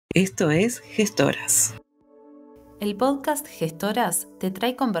Esto es Gestoras. El podcast Gestoras te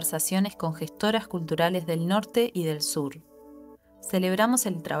trae conversaciones con gestoras culturales del norte y del sur. Celebramos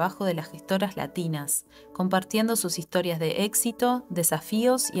el trabajo de las gestoras latinas, compartiendo sus historias de éxito,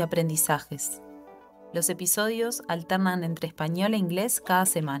 desafíos y aprendizajes. Los episodios alternan entre español e inglés cada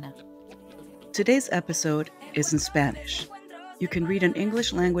semana. Today's episode is in Spanish. You can read an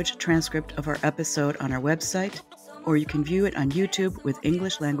English language transcript of our episode on our website, or you can view it on YouTube with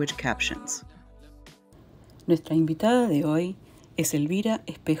English language captions. Nuestra invitada de hoy es Elvira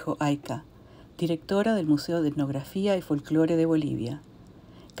Espejo Ayca, directora del Museo de Etnografía y Folklore de Bolivia,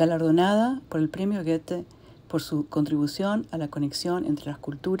 galardonada por el Premio Goethe por su contribución a la conexión entre las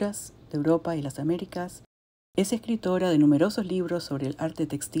culturas de Europa y las Américas. Es escritora de numerosos libros sobre el arte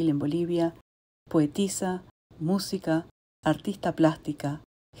textil en Bolivia, poetisa, música, artista plástica,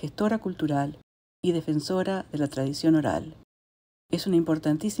 gestora cultural y defensora de la tradición oral. Es una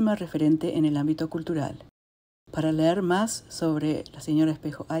importantísima referente en el ámbito cultural. Para leer más sobre la señora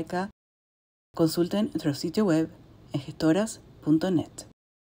Espejo Ayca, consulten nuestro sitio web en gestoras.net.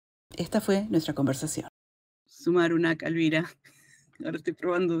 Esta fue nuestra conversación. Sumar una Elvira. Ahora estoy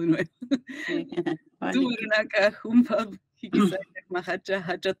probando de nuevo. Sumar una jumpab y quizás más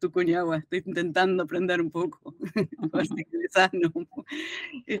hacha tu coñagua. Estoy intentando aprender un poco. Así que sano.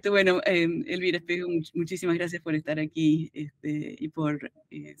 Bueno, Elvira Espejo, muchísimas gracias por estar aquí y por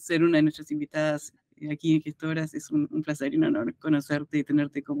ser una de nuestras invitadas aquí en Gestoras. Es un placer y un honor conocerte y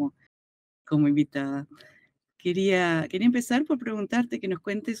tenerte como invitada. Quería empezar por preguntarte que nos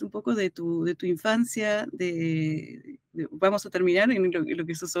cuentes un poco de tu infancia. Vamos a terminar en lo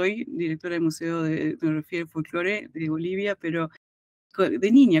que sos hoy, directora del Museo de Etnografía y Folklore de Bolivia, pero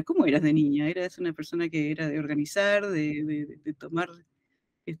de niña, ¿cómo eras de niña? ¿Eras una persona que era de organizar, de tomar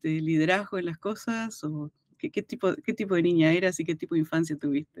liderazgo en las cosas? ¿O qué tipo de niña eras y qué tipo de infancia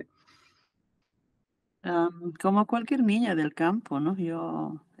tuviste? Como cualquier niña del campo, ¿no?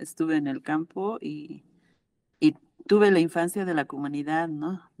 Yo estuve en el campo y tuve la infancia de la comunidad,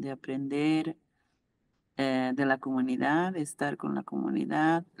 ¿no? De aprender de la comunidad, de estar con la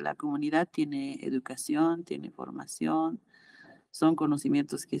comunidad. La comunidad tiene educación, tiene formación, son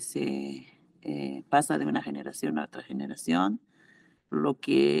conocimientos que se pasa de una generación a otra generación, lo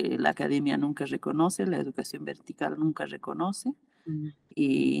que la academia nunca reconoce, la educación vertical nunca reconoce.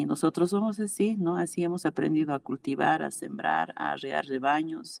 Y nosotros somos así, ¿no? Así hemos aprendido a cultivar, a sembrar, a arrear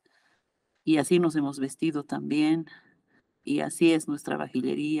rebaños, y así nos hemos vestido también, y así es nuestra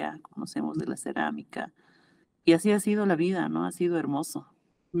vajillería, conocemos de la cerámica, y así ha sido la vida, ¿no? Ha sido hermoso.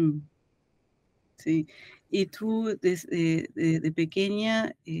 Sí, y tú de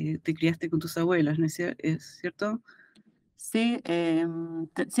pequeña te criaste con tus abuelas, ¿no es cierto? Sí,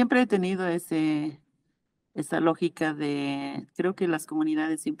 siempre he tenido esa lógica creo que las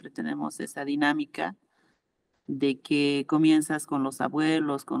comunidades siempre tenemos esa dinámica de que comienzas con los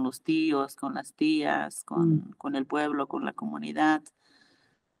abuelos, con los tíos, con las tías, con el pueblo, con la comunidad.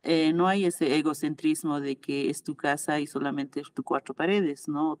 No hay ese egocentrismo de que es tu casa y solamente es tus cuatro paredes,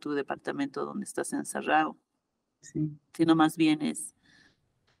 ¿no? O tu departamento donde estás encerrado. Sí. Sino más bien es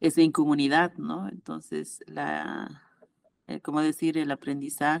en comunidad, ¿no? Entonces, como decir, el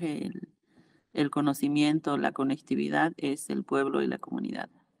aprendizaje, el conocimiento, la conectividad es el pueblo y la comunidad.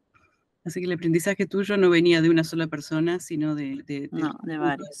 Así que el aprendizaje tuyo no venía de una sola persona, sino de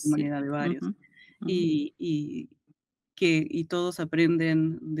varios. comunidad, Sí. de varios. Uh-huh. Y todos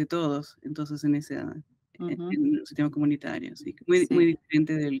aprenden de todos, entonces en el sistema comunicitario. ¿Sí? Muy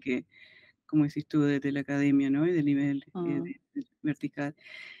diferente del que, como decís tú, de la academia, ¿no? Y del nivel vertical.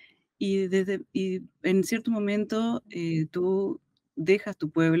 Y en cierto momento tú dejas tu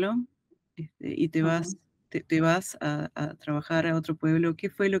pueblo y te vas, te vas a trabajar a otro pueblo.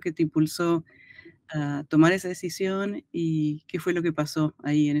 ¿Qué fue lo que te impulsó a tomar esa decisión y qué fue lo que pasó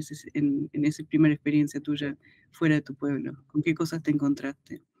ahí en esa primera experiencia tuya fuera de tu pueblo? ¿Con qué cosas te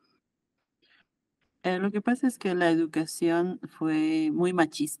encontraste? Lo que pasa es que la educación fue muy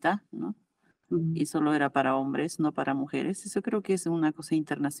machista, ¿no? Y solo era para hombres, no para mujeres. Eso creo que es una cosa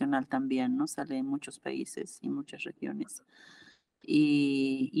internacional también, ¿no? Sale en muchos países y muchas regiones.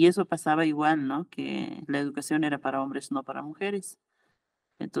 Y eso pasaba igual, ¿no? Que la educación era para hombres, no para mujeres.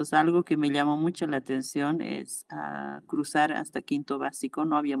 Entonces, algo que me llamó mucho la atención es cruzar hasta quinto básico,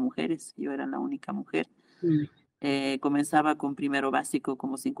 no había mujeres, yo era la única mujer. Comenzaba con primero básico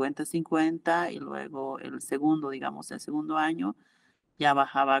como 50-50 y luego el segundo año ya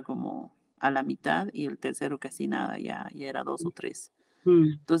bajaba como a la mitad y el tercero casi nada, ya era 2 o 3.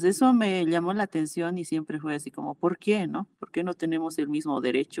 Entonces eso me llamó la atención y siempre fue así como, ¿por qué no? ¿Por qué no tenemos el mismo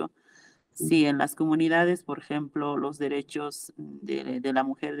derecho Sí, en las comunidades, por ejemplo, los derechos de la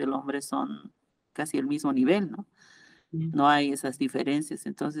mujer, del hombre son casi el mismo nivel, ¿no? Mm, No hay esas diferencias.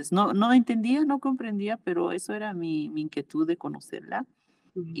 Entonces, no entendía, no comprendía, pero eso era mi inquietud de conocerla.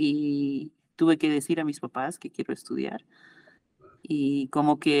 mm, Y tuve que decir a mis papás que quiero estudiar. Y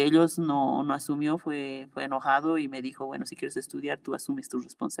como que ellos no asumió, fue enojado y me dijo, bueno, si quieres estudiar, tú asumes tu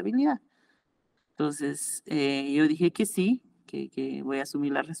responsabilidad. Entonces, yo dije que sí, que voy a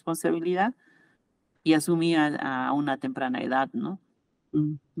asumir la responsabilidad y asumí a una temprana edad, ¿no?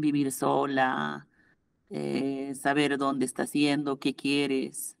 mm, Vivir sola, saber dónde estás yendo, qué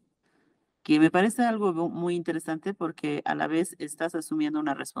quieres, que me parece algo muy interesante porque a la vez estás asumiendo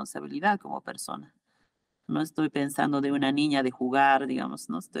una responsabilidad como persona. No estoy pensando de una niña de jugar, digamos,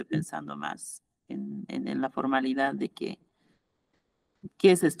 no estoy sí, pensando más en la formalidad de que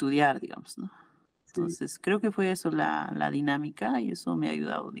qué es estudiar, digamos, ¿no? sí. Entonces, creo que fue eso la dinámica y eso me ha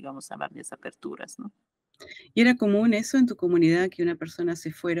ayudado, digamos, a varias aperturas, ¿no? ¿Y era común eso en tu comunidad, que una persona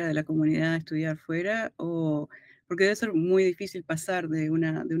se fuera de la comunidad a estudiar fuera? O porque debe ser muy difícil pasar de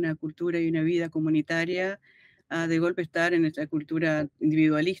una cultura y una vida comunitaria a de golpe estar en esta cultura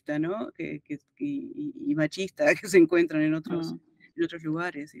individualista, ¿no? Y machista que se encuentran Mm. en otros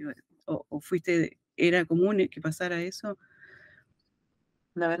lugares. O fuiste, ¿era común que pasara eso?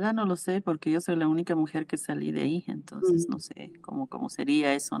 La verdad no lo sé porque yo soy la única mujer que salí de ahí, entonces Mm, no sé cómo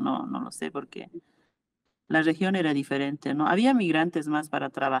sería eso, no lo sé porque la región era diferente, ¿no? Había migrantes más para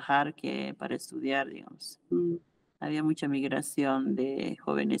trabajar que para estudiar, digamos. mm, Había mucha migración de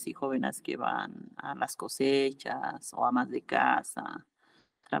jóvenes y jóvenes que van a las cosechas o amas de casa,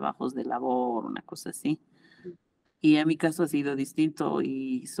 trabajos de labor, una cosa así. Y en mi caso ha sido distinto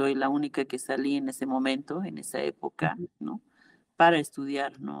y soy la única que salí en ese momento, en esa época, ujú, ¿no? Para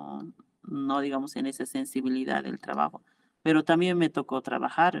estudiar, no digamos en esa sensibilidad del trabajo. Pero también me tocó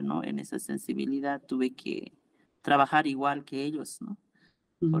trabajar, ¿no? En esa sensibilidad tuve que trabajar igual que ellos, ¿no?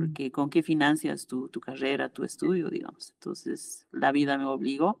 ujú. Porque ¿con qué financias tu carrera, tu estudio, digamos? Entonces, la vida me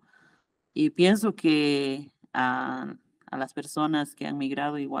obligó y pienso que a las personas que han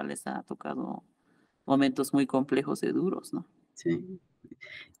migrado igual les ha tocado momentos muy complejos y duros, ¿no? Sí.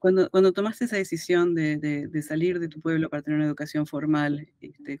 Cuando tomaste esa decisión de salir de tu pueblo para tener una educación formal,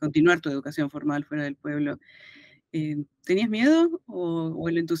 continuar tu educación formal fuera del pueblo, ¿tenías miedo o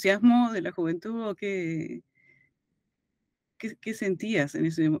el entusiasmo de la juventud o qué sentías en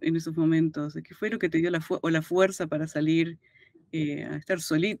esos momentos? ¿Qué fue lo que te dio la fuerza para salir, a estar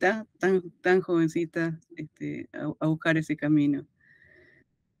solita, tan jovencita, a buscar ese camino?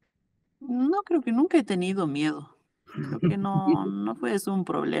 No, creo que nunca he tenido miedo. Creo que no fue eso un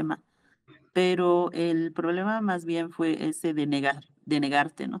problema, pero el problema más bien fue ese de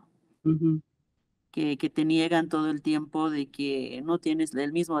negarte, ¿no? Ujú, Que te niegan todo el tiempo de que no tienes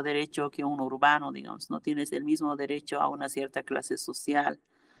el mismo derecho que un urbano, digamos, no tienes el mismo derecho a una cierta clase social,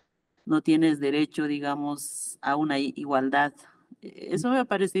 no tienes derecho, digamos, a una igualdad. Eso me ha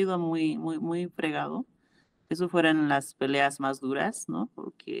parecido muy fregado. Eso fueran las peleas más duras, ¿no?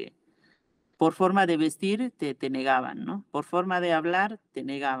 Porque por forma de vestir te negaban, ¿no? Por forma de hablar te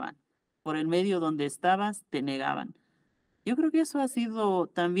negaban. Por el medio donde estabas te negaban. Yo creo que eso ha sido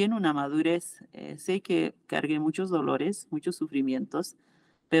también una madurez. Sé que cargué muchos dolores, muchos sufrimientos,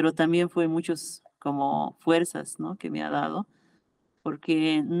 pero también fue muchos como fuerzas, ¿no? Que me ha dado,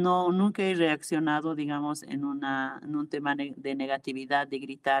 porque nunca he reaccionado, digamos, en un tema de negatividad, de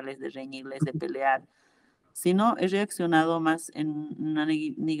gritarles, de reñirles, de pelear, sino he reaccionado más en una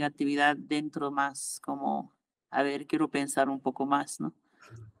negatividad dentro más como, a ver, quiero pensar un poco más, ¿no?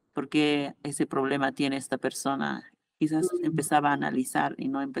 ¿Por qué ese problema tiene esta persona? Quizás ujú, empezaba a analizar y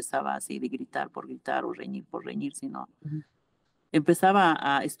no empezaba así de gritar por gritar o reñir por reñir, sino ujú. empezaba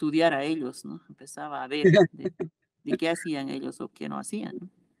a estudiar a ellos, ¿no? Empezaba a ver de qué hacían ellos o qué no hacían, ¿no?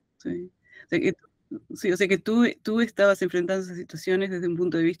 Sí. O sea que sí, o sea que tú estabas enfrentando esas situaciones desde un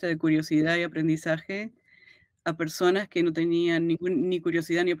punto de vista de curiosidad y aprendizaje a personas que no tenían ni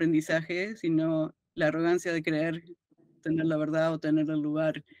curiosidad ni aprendizaje, sino la arrogancia de creer tener la verdad o tener el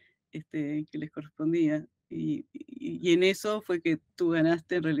lugar, que les correspondía. Y en eso fue que tú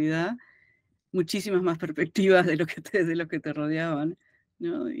ganaste en realidad muchísimas más perspectivas de lo que te rodeaban,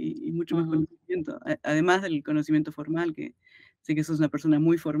 ¿no? Y mucho más Ujú, conocimiento, además del conocimiento formal, que sé que sos una persona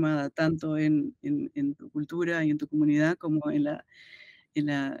muy formada tanto en tu cultura y en tu comunidad como en las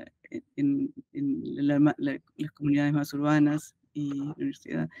comunidades más urbanas y la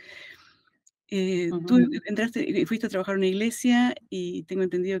universidad. Tú ujú. entraste y fuiste a trabajar en una iglesia y tengo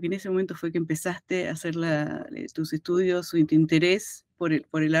entendido que en ese momento fue que empezaste a hacer tus estudios o tu interés por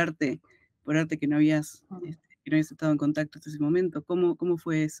el arte, por arte que no habías estado en contacto hasta ese momento. ¿Cómo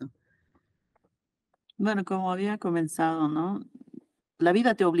fue eso? Bueno, como había comenzado, ¿no? La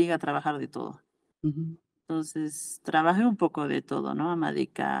vida te obliga a trabajar de todo. Ujú, Entonces, trabajé un poco de todo, ¿no? Ama de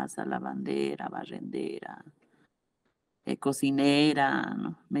casa, lavandera, barrendera, cocinera,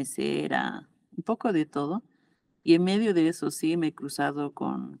 ¿no? Mesera, un poco de todo. Y en medio de eso sí me he cruzado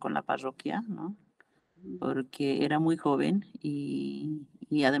con la parroquia, ¿no? ujú, Porque era muy joven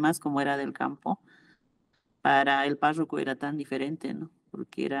y además como era del campo, para el párroco era tan diferente, ¿no?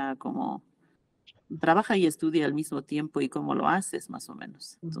 Porque era como, trabaja y estudia al mismo tiempo y cómo lo haces, más o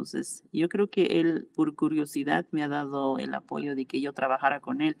menos. ujú, Entonces, yo creo que él, por curiosidad, me ha dado el apoyo de que yo trabajara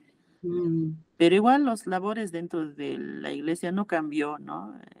con él. mm, Pero igual los labores dentro de la iglesia no cambió,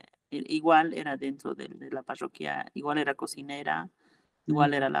 ¿no? Igual era dentro de la parroquia, igual era cocinera, mm,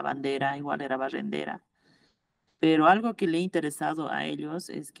 igual era lavandera, igual era barrendera. Pero algo que le ha interesado a ellos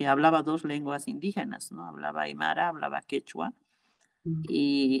es que hablaba dos lenguas indígenas, ¿no? Hablaba aymara, hablaba quechua, mm,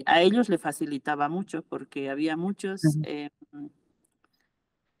 y a ellos le facilitaba mucho porque había muchos, ujú,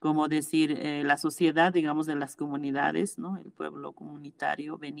 como decir, la sociedad, digamos, de las comunidades, ¿no? El pueblo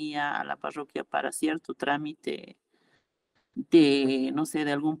comunitario venía a la parroquia para cierto trámite de, no sé,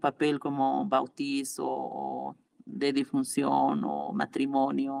 de algún papel como bautizo, o de difunción o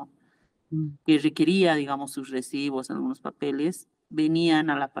matrimonio, mm, que requería, digamos, sus recibos, algunos papeles, venían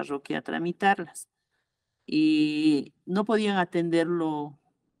a la parroquia a tramitarlas y no podían atenderlo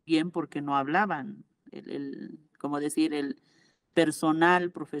bien porque no hablaban. Como decir, el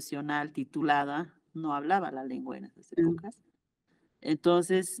personal profesional titulada no hablaba la lengua en esas mm, épocas.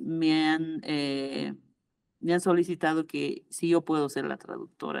 Entonces me han solicitado que si yo puedo ser la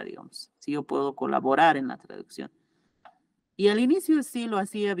traductora, digamos, si yo puedo colaborar en la traducción. Y al inicio sí lo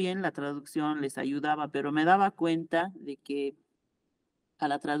hacía bien, la traducción les ayudaba, pero me daba cuenta de que a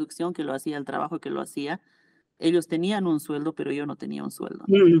la traducción que lo hacía, el trabajo que lo hacía, ellos tenían un sueldo, pero yo no tenía un sueldo,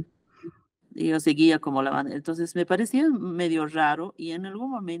 ¿no? mm, Y yo seguía como la banda. Entonces me parecía medio raro y en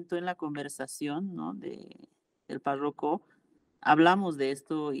algún momento en la conversación, ¿no? Del párroco, hablamos de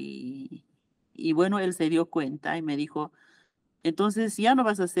esto y bueno, él se dio cuenta y me dijo, entonces ya no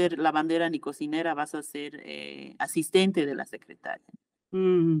vas a ser lavandera ni cocinera, vas a ser asistente de la secretaria.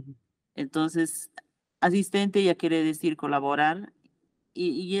 mm, Entonces, asistente ya quiere decir colaborar.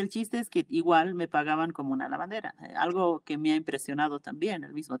 Y el chiste es que igual me pagaban como una lavandera, algo que me ha impresionado también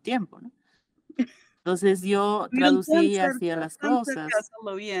al mismo tiempo, ¿no? Entonces yo estuvieron traducía y hacía las tan cerca de cosas,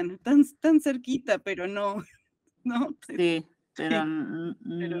 hacerlo bien, tan cerquita, pero no, no, sí, pero sí,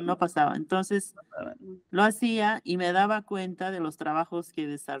 pero no pasaba. Entonces no pasaban, mm, lo hacía y me daba cuenta de los trabajos que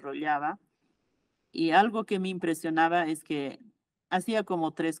desarrollaba y algo que me impresionaba es que hacía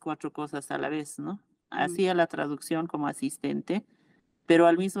como 3, 4 cosas a la vez, ¿no? mm, Hacía la traducción como asistente, pero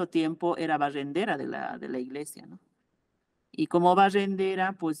al mismo tiempo era barrendera de la iglesia, ¿no? Y como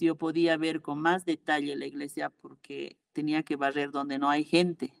barrendera, pues yo podía ver con más detalle la iglesia porque tenía que barrer donde no hay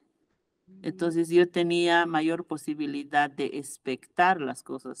gente. mm, Entonces yo tenía mayor posibilidad de expectar las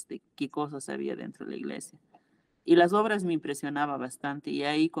cosas, de qué cosas había dentro de la iglesia. Y las obras me impresionaba bastante y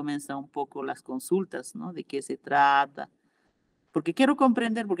ahí comienza un poco las consultas, ¿no? De qué se trata. Porque quiero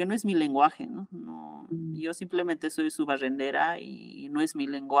comprender, porque no es mi lenguaje, ¿no? No, mm, yo simplemente soy su barrendera y no es mi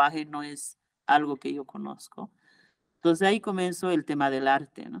lenguaje, no es algo que yo conozco. Entonces ahí comenzó el tema del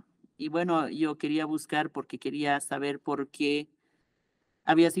arte, ¿no? Y bueno, yo quería buscar porque quería saber por qué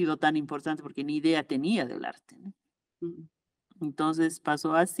había sido tan importante, porque ni idea tenía del arte, ¿no? mm, Entonces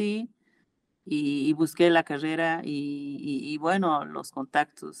pasó así y busqué la carrera y bueno, los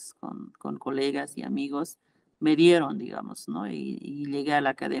contactos con colegas y amigos me dieron, digamos, ¿no? Y llegué a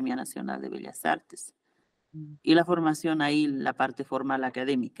la Academia Nacional de Bellas Artes. mm, Y la formación ahí, la parte formal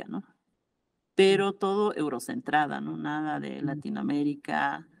académica, ¿no? mm, Pero todo eurocentrada, ¿no? Nada de mm,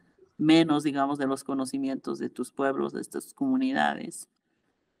 Latinoamérica, menos, digamos, de los conocimientos de tus pueblos, de estas comunidades.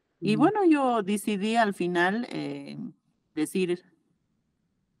 Y mm, bueno, yo decidí al final decir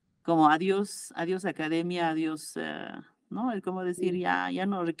como adiós, adiós academia, adiós, ¿no? Es como decir, mm, ya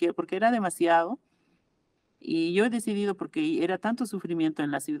no requiero, porque era demasiado. Y yo he decidido, porque era tanto sufrimiento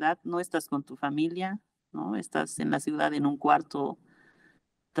en la ciudad, no estás con tu familia, ¿no? Estás en la ciudad en un cuarto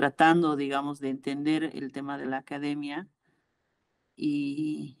tratando, digamos, de entender el tema de la academia.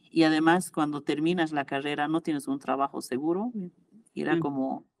 Y además, cuando terminas la carrera, no tienes un trabajo seguro. Y era mm,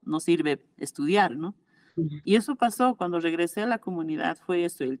 como, no sirve estudiar, ¿no? mm, Y eso pasó cuando regresé a la comunidad, fue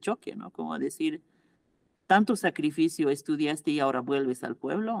eso, el choque, ¿no? Como decir, tanto sacrificio estudiaste y ahora vuelves al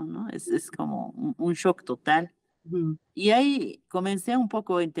pueblo, ¿no? Es como un shock total. mm, Y ahí comencé un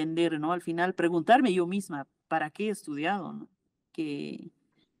poco a entender, ¿no? Al final, preguntarme yo misma, ¿para qué he estudiado, ¿no? ¿Qué,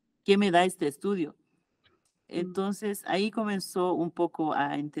 qué me da este estudio? Entonces ahí comenzó un poco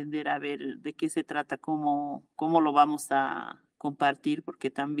a entender, a ver de qué se trata, cómo lo vamos a compartir, porque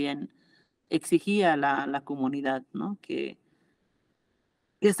también exigía la comunidad, ¿no? ¿Qué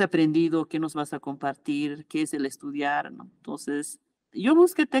has aprendido? ¿Qué nos vas a compartir? ¿Qué es el estudiar? ¿No? Entonces, yo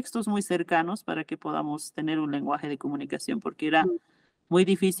busqué textos muy cercanos para que podamos tener un lenguaje de comunicación, porque era muy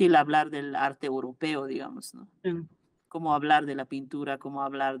difícil hablar del arte europeo, digamos, ¿no? Cómo hablar de la pintura, cómo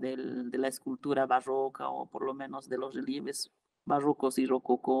hablar de la escultura barroca, o por lo menos de los relieves barrocos y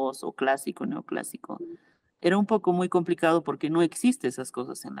rococós, o clásico, neoclásico. Era un poco muy complicado porque no existe esas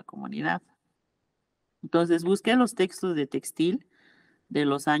cosas en la comunidad. Entonces busqué los textos de textil de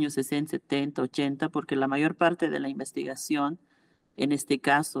los años 60, 70, 80, porque la mayor parte de la investigación, en este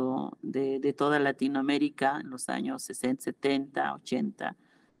caso de toda Latinoamérica, en los años 60, 70, 80,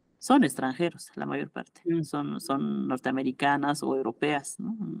 son extranjeros, la mayor parte. Son norteamericanas o europeas,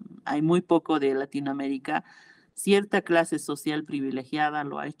 ¿no? Hay muy poco de Latinoamérica. Cierta clase social privilegiada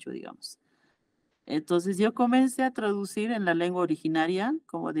lo ha hecho, digamos. Entonces yo comencé a traducir en la lengua originaria,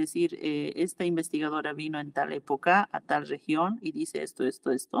 como decir, esta investigadora vino en tal época, a tal región, y dice esto,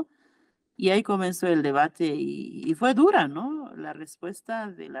 esto, esto. Y ahí comenzó el debate y fue dura, ¿no? La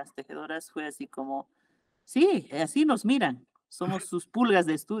respuesta de las tejedoras fue así como, sí, así nos miran, somos sus pulgas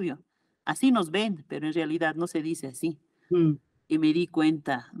de estudio, así nos ven, pero en realidad no se dice así. Y me di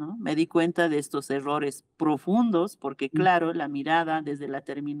cuenta, ¿no? Me di cuenta de estos errores profundos, porque claro, la mirada desde la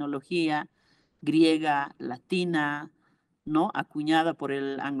terminología griega, latina, ¿no? Acuñada por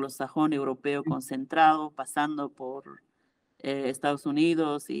el anglosajón europeo concentrado, pasando por Estados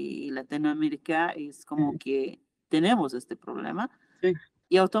Unidos y Latinoamérica, es como que tenemos este problema. Sí.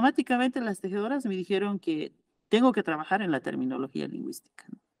 Y automáticamente las tejedoras me dijeron que tengo que trabajar en la terminología lingüística,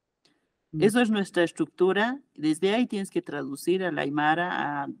 ¿no? Eso es nuestra estructura. Desde ahí tienes que traducir al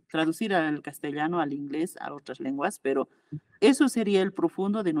aymara, traducir al castellano, al inglés, a otras lenguas, pero eso sería el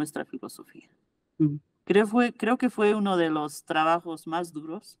profundo de nuestra filosofía. Creo que fue uno de los trabajos más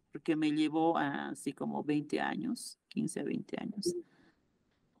duros, porque me llevó así como 20 años, 15 a 20 años.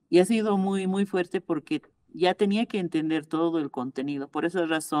 Y ha sido muy, muy fuerte porque ya tenía que entender todo el contenido. Por esa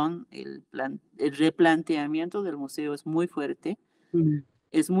razón, el replanteamiento del museo es muy fuerte.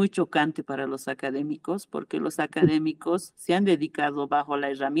 Es muy chocante para los académicos, porque los académicos se han dedicado bajo la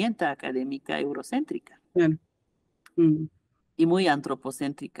herramienta académica eurocéntrica. Claro. Y muy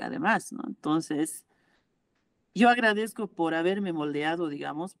antropocéntrica además, ¿no? Entonces, yo agradezco por haberme moldeado,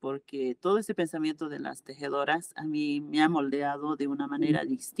 digamos, porque todo ese pensamiento de las tejedoras a mí me ha moldeado de una manera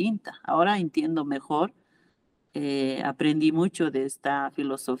distinta. Ahora entiendo mejor, aprendí mucho de esta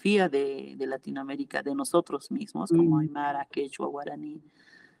filosofía de Latinoamérica, de nosotros mismos, como aymara, quechua, guaraní,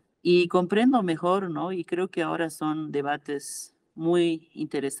 y comprendo mejor, ¿no? Y creo que ahora son debates muy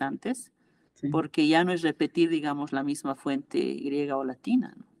interesantes, Sí, porque ya no es repetir, digamos, la misma fuente griega o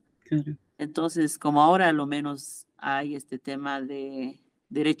latina, ¿no? claro. Entonces, como ahora a lo menos hay este tema de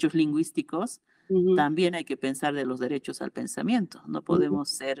derechos lingüísticos, también hay que pensar de los derechos al pensamiento. No podemos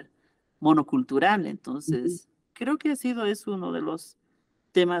ser monocultural. Entonces, creo que es uno de los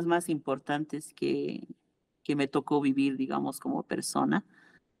temas más importantes que me tocó vivir, digamos, como persona,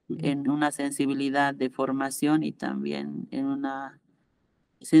 en una sensibilidad de formación y también en una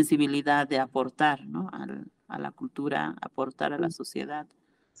sensibilidad de aportar, ¿no? A la cultura, aportar a la sociedad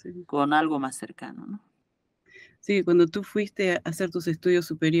Sí. con algo más cercano, ¿no? Sí, cuando tú fuiste a hacer tus estudios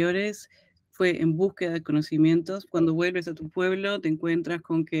superiores, fue en búsqueda de conocimientos. Cuando vuelves a tu pueblo, te encuentras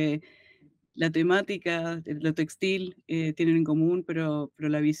con que la temática de lo textil tienen en común, pero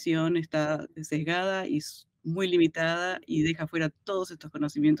la visión está sesgada y muy limitada y deja fuera todos estos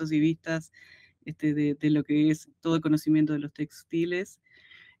conocimientos y vistas de lo que es todo el conocimiento de los textiles.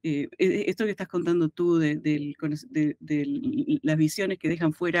 Esto que estás contando tú de las visiones que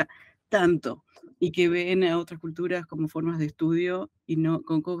dejan fuera tanto y que ven a otras culturas como formas de estudio y no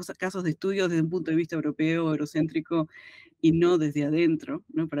con casos de estudio desde un punto de vista europeo, eurocéntrico y no desde adentro,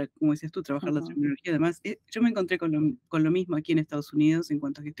 ¿no? Para, como decías tú, trabajar la terminología. Además, yo me encontré con lo mismo aquí en Estados Unidos en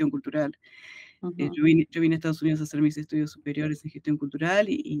cuanto a gestión cultural. Yo vine a Estados Unidos a hacer mis estudios superiores en gestión cultural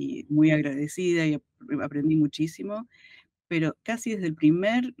y muy agradecida y aprendí muchísimo, pero casi desde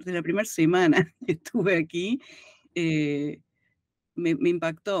la primera semana que estuve aquí, me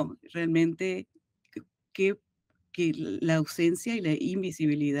impactó realmente que, que la ausencia y la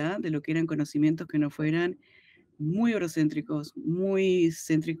invisibilidad de lo que eran conocimientos que no fueran muy eurocéntricos, muy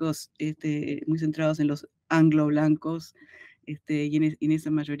céntricos, muy centrados en los anglo-blancos, y en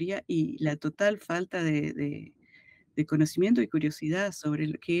esa mayoría, y la total falta de conocimiento y curiosidad sobre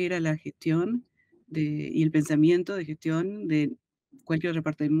lo que era la gestión y el pensamiento de gestión de cualquier otra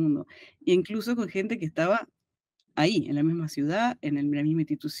parte del mundo. E incluso con gente que estaba ahí, en la misma ciudad, la misma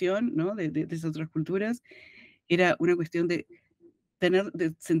institución, ¿no? De esas otras culturas. Era una cuestión de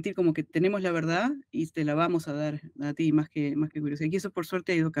sentir como que tenemos la verdad y te la vamos a dar a ti, más que curiosidad. Y eso por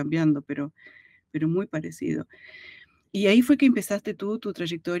suerte ha ido cambiando, pero muy parecido. Y ahí fue que empezaste tú tu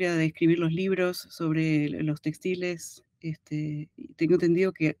trayectoria de escribir los libros sobre los textiles. Y tengo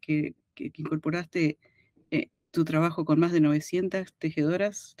entendido que incorporaste tu trabajo con más de 900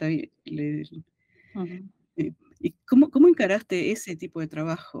 tejedoras. ¿Está bien? Ujú. ¿Y cómo encaraste ese tipo de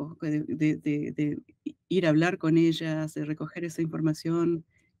trabajo? De ir a hablar con ellas, de recoger esa información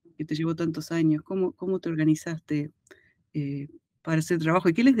que te llevó tantos años. ¿Cómo te organizaste eh, para ese trabajo?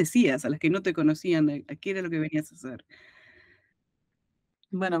 ¿Y qué les decías a las que no te conocían? ¿A qué era lo que venías a hacer?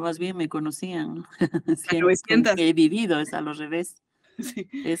 Bueno, más bien me conocían, ¿no? ¿Las Con 900? que he vivido, es a los revés. Sí.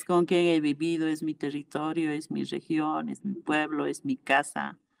 Es con quien he vivido, es mi territorio, es mi región, es mi pueblo, es mi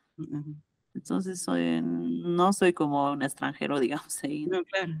casa. Ujú. Entonces no soy como un extranjero, digamos, ahí. No,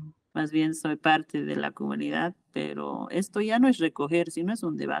 claro. Más bien soy parte de la comunidad, pero esto ya no es recoger, sino es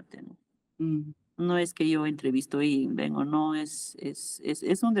un debate, ¿no? Mm, No es que yo entrevisto y vengo, no, es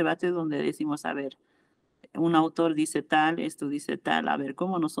un debate donde decimos, a ver, un autor dice tal, esto dice tal, a ver,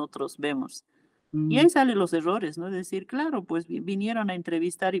 ¿cómo nosotros vemos? Y mm, ahí salen los errores, ¿no? Decir, claro, pues vinieron a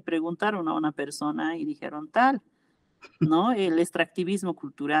entrevistar y preguntaron a una persona y dijeron tal, ¿no? El extractivismo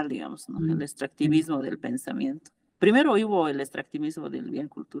cultural, digamos, ¿no? El sí. extractivismo del pensamiento. Primero hubo el extractivismo del bien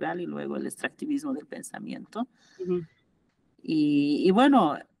cultural y luego el extractivismo del pensamiento. Ujú, Y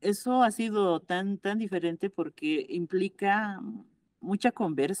bueno, eso ha sido tan diferente porque implica mucha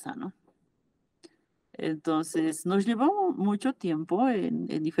conversa, ¿no? Entonces, nos llevó mucho tiempo en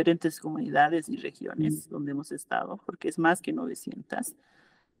diferentes comunidades y mm, regiones donde hemos estado, porque es más que 900.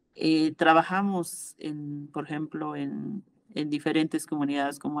 Trabajamos, por ejemplo, en diferentes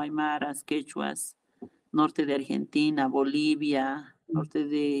comunidades como aymaras, quechuas, norte de Argentina, Bolivia, mm, norte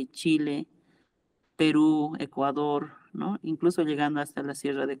de Chile, Perú, Ecuador, ¿no? Incluso llegando hasta la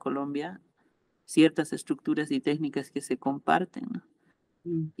Sierra de Colombia, ciertas estructuras y técnicas que se comparten, ¿no?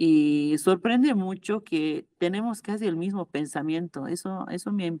 mm, Y sorprende mucho que tenemos casi el mismo pensamiento. Eso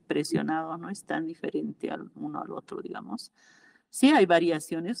me ha impresionado, no es tan diferente al uno al otro, digamos. Sí hay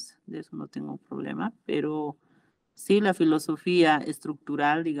variaciones, de eso no tengo problema, pero sí la filosofía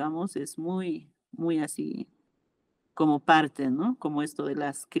estructural, digamos, es muy así como parte, ¿no? Como esto de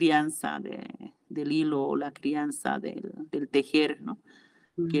la crianza del hilo o la crianza del tejer, ¿no?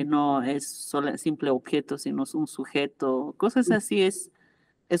 Que mm, no es solo simple objeto, sino es un sujeto. Cosas mm, así es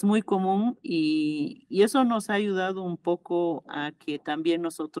muy común y eso nos ha ayudado un poco a que también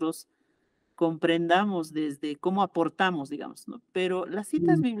nosotros comprendamos desde cómo aportamos, digamos, ¿no? Pero las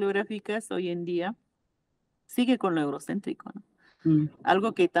citas mm, bibliográficas hoy en día sigue con lo eurocéntrico, ¿no? mm,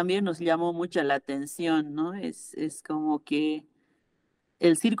 Algo que también nos llamó mucho la atención, ¿no? Es como que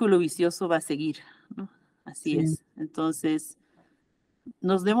el círculo vicioso va a seguir, ¿no? Así sí. es. Entonces,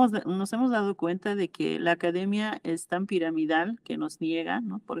 nos hemos dado cuenta de que la academia es tan piramidal que nos niega,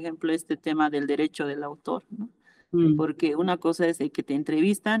 ¿no? Por ejemplo, este tema del derecho del autor, ¿no? Mm, Porque una cosa es el que te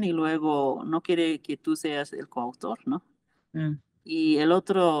entrevistan y luego no quiere que tú seas el coautor, ¿no? ah, Y el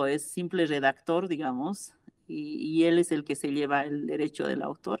otro es simple redactor, digamos, y él es el que se lleva el derecho del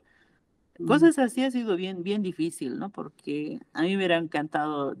autor. mm, Cosas así ha sido bien difícil, ¿no? Porque a mí me hubiera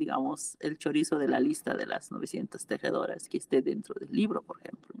encantado, digamos, el chorizo de la lista de las 900 tejedoras que esté dentro del libro, por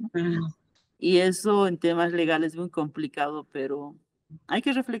ejemplo, ¿no? ah, Y eso en temas legales es muy complicado, pero hay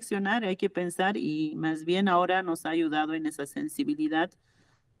que reflexionar, hay que pensar y más bien ahora nos ha ayudado en esa sensibilidad.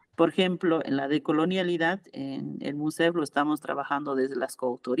 Por ejemplo, en la decolonialidad, en el museo lo estamos trabajando desde las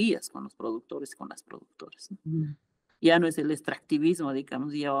coautorías con los productores y con las productoras, ¿no? mm, Ya no es el extractivismo,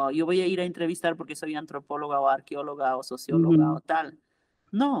 digamos, yo voy a ir a entrevistar porque soy antropóloga o arqueóloga o socióloga ujú, o tal.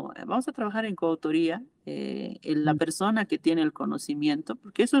 No, vamos a trabajar en coautoría, en la mm, persona que tiene el conocimiento,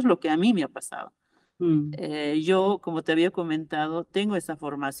 porque eso es lo que a mí me ha pasado. mm, Yo, como te había comentado, tengo esa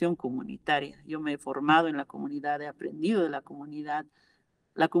formación comunitaria. Yo me he formado en la comunidad, he aprendido de la comunidad.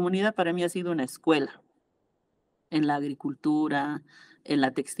 La comunidad para mí ha sido una escuela en la agricultura, en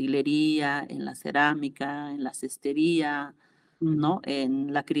la textilería, en la cerámica, en la cestería, mm, ¿no?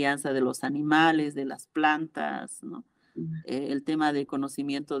 En la crianza de los animales, de las plantas, ¿no? mm, El tema de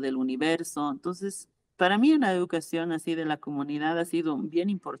conocimiento del universo. Entonces, para mí una educación así de la comunidad ha sido bien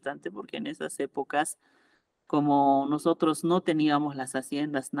importante porque en esas épocas, como nosotros no teníamos las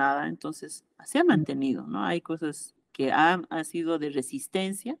haciendas, nada, entonces se ha mm, mantenido, ¿no? Hay cosas que ha sido de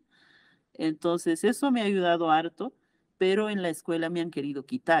resistencia, entonces eso me ha ayudado harto, pero en la escuela me han querido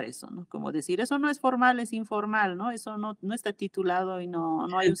quitar eso, ¿no? Como decir, eso no es formal, es informal, ¿no? Eso no está titulado y no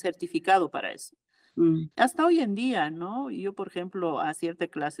hay un certificado para eso. Hasta hoy en día, ¿no? Yo, por ejemplo, a cierta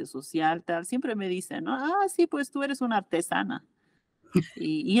clase social, tal, siempre me dicen, ¿no? Ah, sí, pues tú eres una artesana.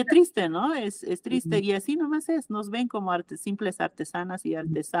 Y es triste, ¿no? Es triste. ujú, Y así nomás es. Nos ven como simples artesanas y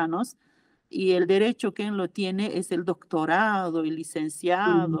artesanos. Y el derecho, ¿quién lo tiene? Es el doctorado, el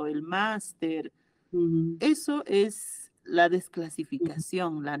ujú, licenciado, el máster. ujú, Eso es la ujú.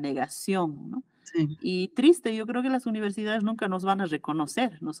 desclasificación, la negación, ¿no? Sí. Y triste, yo creo que las universidades nunca nos van a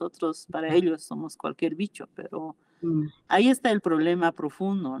reconocer. Nosotros, para ellos, somos cualquier bicho, pero Mm, ahí está el problema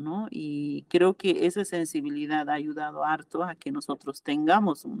profundo, ¿no? Y creo que esa sensibilidad ha ayudado harto a que nosotros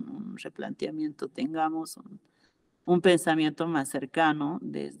tengamos un replanteamiento, tengamos un pensamiento más cercano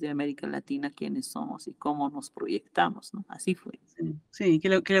desde América Latina, quiénes somos y cómo nos proyectamos, ¿no? Así fue. sí, sí, que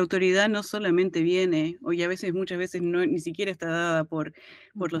la autoridad no solamente viene, o ya a veces, muchas veces no, ni siquiera está dada por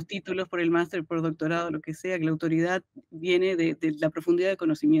los Ujú, títulos, por el máster, por doctorado, lo que sea, que la autoridad viene de la profundidad de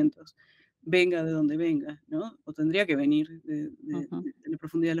conocimientos, venga de donde venga, ¿no? O tendría que venir ujú, de la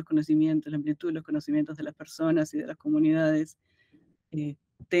profundidad de los conocimientos, la amplitud de los conocimientos de las personas y de las comunidades, eh,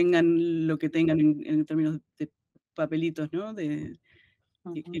 tengan lo que tengan en términos de papelitos, ¿no? Que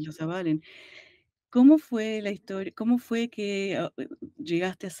ujú. los avalen. ¿Cómo fue la historia? ¿Cómo fue que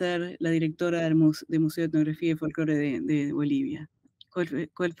llegaste a ser la directora de Museo de Etnografía y Folklore de Bolivia?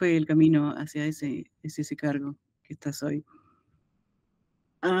 ¿Cuál fue el camino hacia ese cargo que estás hoy?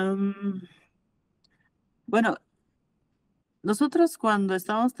 Am, bueno, nosotros cuando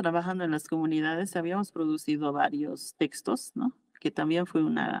estábamos trabajando en las comunidades habíamos producido varios textos, ¿no? Que también fue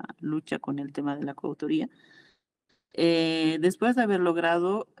una lucha con el tema de la coautoría. Después de haber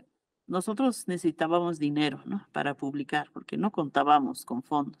logrado, nosotros necesitábamos dinero, ¿no? Para publicar, porque no contábamos con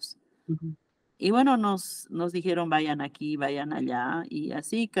fondos. Ujú, Y bueno, nos dijeron vayan aquí, vayan allá, y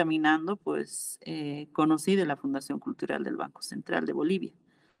así caminando, pues conocí de la Fundación Cultural del Banco Central de Bolivia.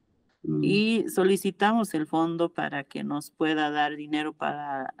 mm, Y solicitamos el fondo para que nos pueda dar dinero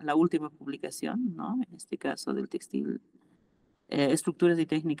para la última publicación, ¿no? En este caso del textil, estructuras y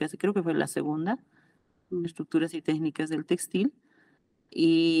técnicas, y creo que fue la segunda, mm, estructuras y técnicas del textil.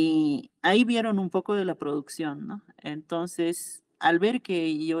 Y ahí vieron un poco de la producción, ¿no? Entonces, al ver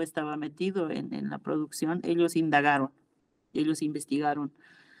que yo estaba metido en la producción, ellos indagaron, ellos investigaron.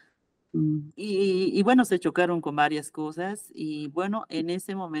 mm, Y bueno, se chocaron con varias cosas y bueno, en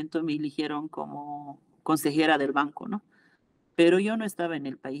ese momento me eligieron como consejera del banco, ¿no? Pero yo no estaba en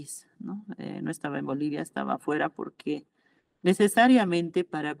el país, ¿no? No estaba en Bolivia, estaba afuera porque necesariamente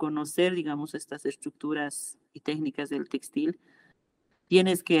para conocer, digamos, estas estructuras y técnicas del textil,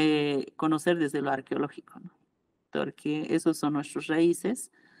 tienes que conocer desde lo arqueológico, ¿no? Porque esos son nuestras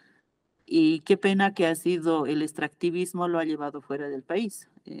raíces y qué pena que ha sido el extractivismo lo ha llevado fuera del país.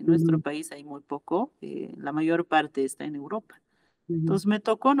 En nuestro ujú, país hay muy poco, la mayor parte está en Europa. ujú, Entonces me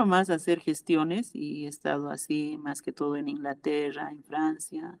tocó nomás hacer gestiones y he estado así más que todo en Inglaterra, en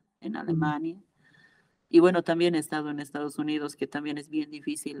Francia, en ujú, Alemania. Y bueno, también he estado en Estados Unidos, que también es bien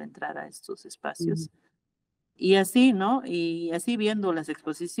difícil entrar a estos ujú, espacios. Y así, ¿no? Y así viendo las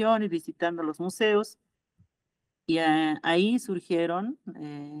exposiciones, visitando los museos. Y ahí surgieron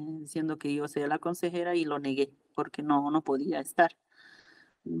diciendo que yo sea la consejera y lo negué porque no podía estar.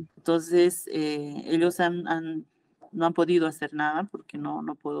 mm, Entonces, ellos no han podido hacer nada porque no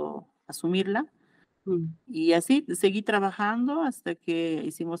puedo asumirla. mm, Y así seguí trabajando hasta que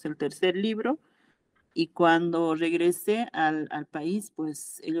hicimos el tercer libro. Y cuando regresé al país,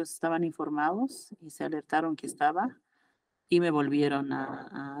 pues ellos estaban informados y se alertaron que estaba y me volvieron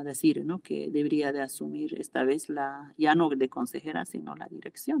a decir, ¿no? Que debería de asumir esta vez ya no de consejera, sino la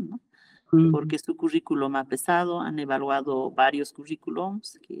dirección, ¿no? mm, Porque su currículum ha pesado, han evaluado varios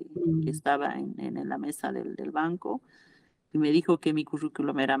currículums que mm, estaba en la mesa del banco y me dijo que mi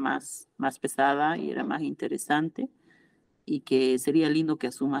currículum era más pesada y era más interesante y que sería lindo que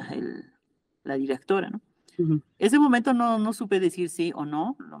asuma la directora, ¿no? ujú, Ese momento no supe decir sí o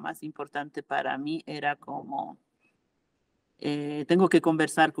no, lo más importante para mí era como, tengo que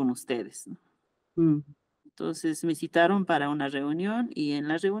conversar con ustedes, ¿no? mm, Entonces me citaron para una reunión y en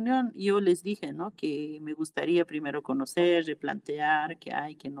la reunión yo les dije, ¿no? Que me gustaría primero conocer, replantear qué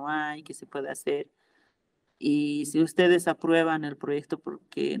hay, qué no hay, qué se puede hacer. Y si ustedes aprueban el proyecto,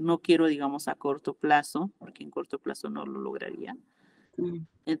 porque no quiero, digamos, a corto plazo, porque en corto plazo no lo lograría. mm,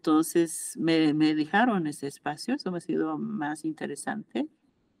 Entonces me dejaron ese espacio, eso me ha sido más interesante.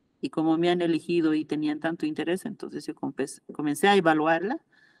 Y como me han elegido y tenían tanto interés, entonces yo comencé a evaluarla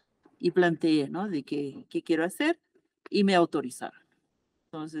y planteé, ¿no? De qué quiero hacer y me autorizaron.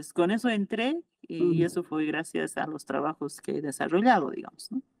 Entonces, con eso entré y mm. eso fue gracias a los trabajos que he desarrollado,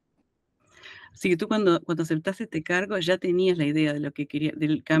 digamos, ¿no? Así que tú cuando aceptaste este cargo ya tenías la idea de lo que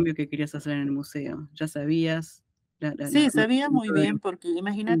del cambio que querías hacer en el museo. Ya sabías Sí, sabía el muy punto de bien, vista. porque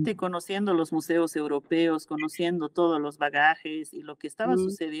Mm, imagínate conociendo los museos europeos, conociendo todos los bagajes y lo que estaba mm,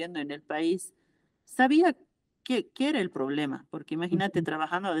 sucediendo en el país, sabía qué era el problema, porque imagínate ujú.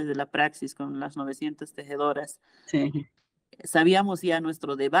 trabajando desde la praxis con las 900 tejedoras, Sí. sabíamos ya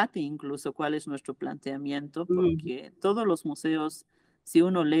nuestro debate, incluso cuál es nuestro planteamiento, Mm, porque todos los museos, si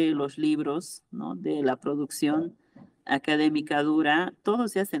uno lee los libros, ¿no?, de la producción académica dura, todo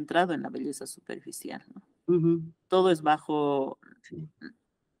se ha centrado en la belleza superficial, ¿no? ujú. Todo es bajo Sí,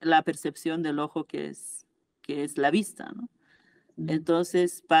 la percepción del ojo que es la vista, ¿no? mm,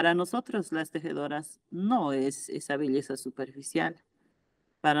 Entonces, para nosotros las tejedoras no es esa belleza superficial.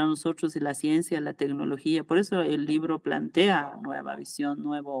 Para nosotros la ciencia, la tecnología, por eso el libro plantea nueva visión,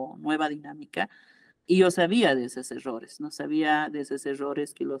 nueva dinámica. Y yo sabía de esos errores, no sabía de esos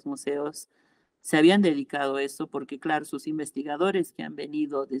errores que los museos se habían dedicado a eso, porque claro, sus investigadores que han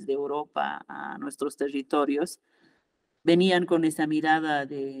venido desde Europa a nuestros territorios, venían con esa mirada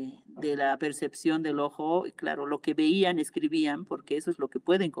de la percepción del ojo, y claro, lo que veían, escribían, porque eso es lo que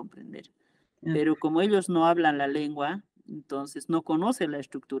pueden comprender. ya, Pero como ellos no hablan la lengua, entonces no conocen la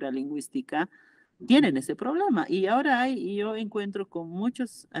estructura lingüística, ujú, tienen ese problema. Y ahora y yo encuentro con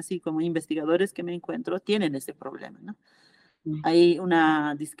muchos, así como investigadores que me encuentro, tienen ese problema, ¿no? mm. Hay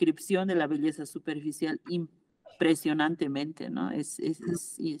una descripción de la belleza superficial impresionantemente, ¿no? Es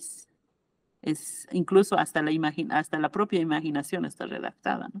incluso hasta la propia imaginación está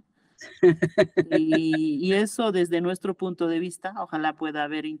redactada, ¿no? Y eso desde nuestro punto de vista, ojalá pueda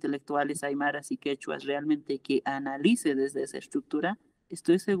haber intelectuales aymaras y quechuas realmente que analicen desde esa estructura,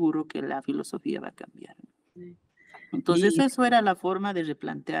 estoy seguro que la filosofía va a cambiar, ¿no? Sí. Entonces Y eso era la forma de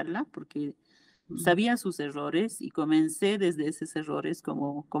replantearla, porque mm, sabía sus errores y comencé desde esos errores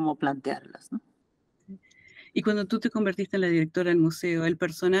como plantearlas, ¿no? sí. Y cuando tú te convertiste en la directora del museo, ¿el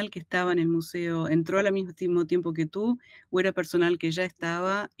personal que estaba en el museo entró al mismo tiempo que tú, o era personal que ya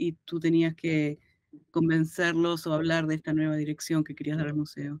estaba y tú tenías que convencerlos o hablar de esta nueva dirección que querías dar al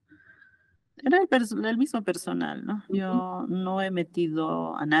museo? Era el mismo personal, ¿no? Ujú, Yo no he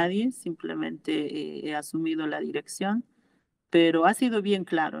metido a nadie, simplemente he asumido la dirección, pero ha sido bien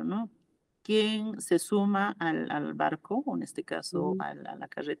claro, ¿no? Quien se suma al barco, o en este caso ujú, a la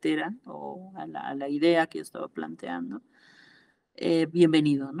carretera o a la idea que yo estaba planteando,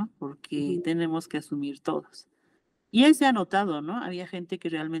 bienvenido, ¿no? Porque ujú, tenemos que asumir todos. Y ahí se ha notado, ¿no? Había gente que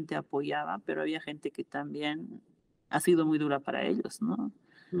realmente apoyaba, pero había gente que también ha sido muy dura para ellos, ¿no?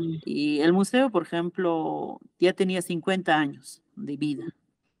 mm, Y el museo, por ejemplo, ya tenía 50 años de vida.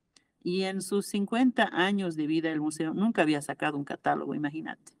 Y en sus 50 años de vida, el museo nunca había sacado un catálogo,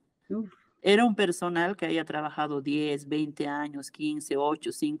 imagínate. uf, Era un personal que había trabajado 10, 20 años, 15,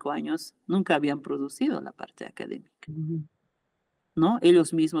 8, 5 años, nunca habían producido la parte académica, ujú, ¿no?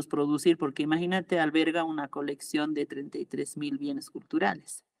 Ellos mismos producir, porque imagínate, alberga una colección de 33.000 bienes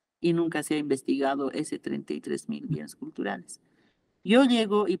culturales y nunca se ha investigado ese 33.000 bienes culturales. Yo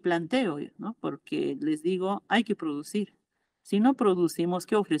llego y planteo, ¿no? Porque les digo, hay que producir. Si no producimos,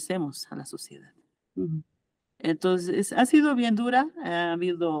 ¿qué ofrecemos a la sociedad? ujú, Entonces, ha sido bien dura, ha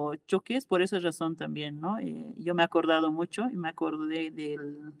habido choques, por esa razón también, ¿no? Yo me he acordado mucho y me acordé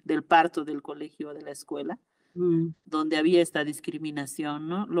del parto del colegio, de la escuela, mm, donde había esta discriminación,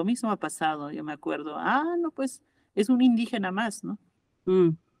 ¿no? Lo mismo ha pasado, yo me acuerdo, no, pues es un indígena más, ¿no?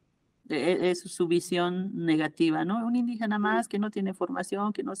 mm, Es su visión negativa, ¿no? Un indígena más que no tiene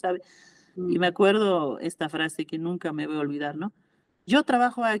formación, que no sabe. Y me mm, acuerdo esta frase que nunca me voy a olvidar, ¿no? Yo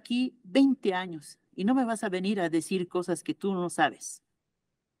trabajo aquí 20 años y no me vas a venir a decir cosas que tú no sabes,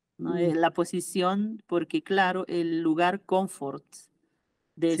 ¿no? mm, La posición, porque claro, el lugar confort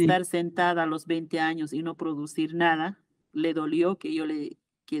de sí, estar sentada a los 20 años y no producir nada, le dolió que yo le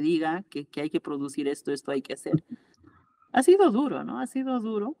que diga que hay que producir esto hay que hacer. Ha sido duro, ¿no? Ha sido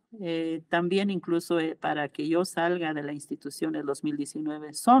duro. También incluso para que yo salga de la institución en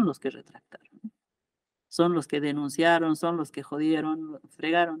 2019, son los que retractaron, ¿no? Son los que denunciaron, son los que jodieron,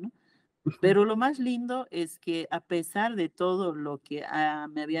 fregaron, ¿no? ujú, Pero lo más lindo es que a pesar de todo lo que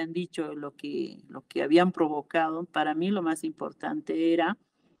me habían dicho, lo que habían provocado, para mí lo más importante era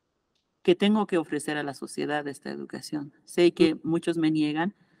que tengo que ofrecer a la sociedad esta educación. Sé que mm, muchos me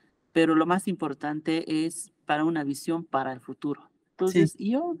niegan, pero lo más importante es para una visión para el futuro. sí, Entonces,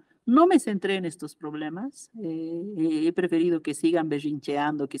 yo no me centré en estos problemas, he preferido que sigan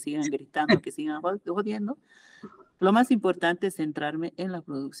berrincheando, que sigan gritando, que sigan jodiendo. Lo más importante es centrarme en la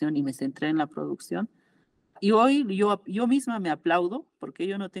producción y me centré en la producción. Y hoy yo misma me aplaudo porque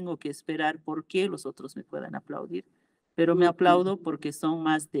yo no tengo que esperar por qué los otros me puedan aplaudir. pero me aplaudo porque son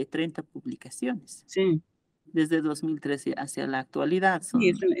más de 30 publicaciones. Sí. Desde 2013 hacia la actualidad.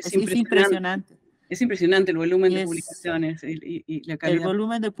 Sí, Es impresionante. Es impresionante el volumen Y de es publicaciones y la el calidad.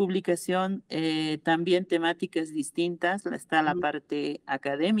 volumen de publicación, también temáticas distintas. Está la parte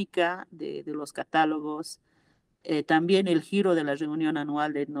académica de los catálogos, también el giro de la reunión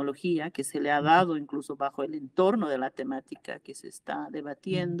anual de etnología, que se le ha dado incluso bajo el entorno de la temática que se está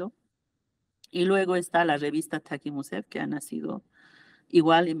debatiendo. Y luego está la revista Taki Museo, que ha nacido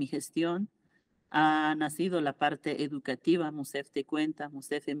igual en mi gestión. Ha nacido la parte educativa, Museo te cuenta,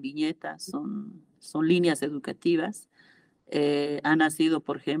 Museo en viñeta, son líneas educativas. Ha nacido,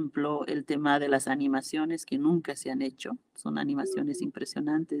 por ejemplo, el tema de las animaciones que nunca se han hecho. Son animaciones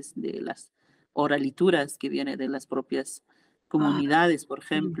impresionantes de las oralituras que vienen de las propias comunidades, por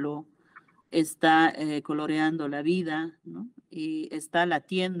ejemplo. Está Coloreando la Vida, ¿no? Y está la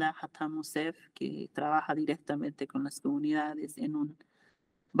tienda Hatamusef, que trabaja directamente con las comunidades en un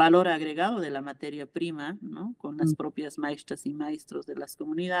valor agregado de la materia prima, ¿no? Con las propias maestras y maestros de las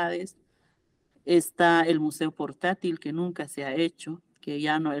comunidades. Está el museo portátil, que nunca se ha hecho, que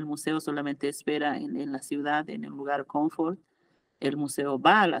ya no, el museo solamente espera en la ciudad, en el lugar confort. El museo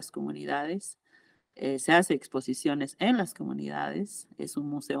va a las comunidades, se hace exposiciones en las comunidades, es un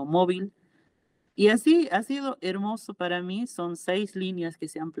museo móvil. Y así ha sido hermoso para mí. Son 6 líneas que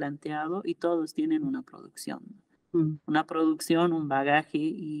se han planteado y todos tienen una producción. Una producción, un bagaje,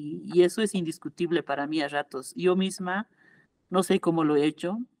 y eso es indiscutible para mí a ratos. Yo misma no sé cómo lo he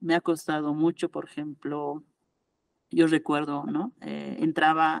hecho, me ha costado mucho. Por ejemplo, yo recuerdo, ¿no?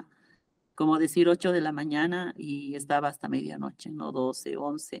 Entraba, como decir, 8 de la mañana y estaba hasta medianoche, ¿no? 12,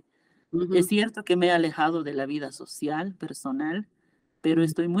 11. Es cierto que me he alejado de la vida social, personal, pero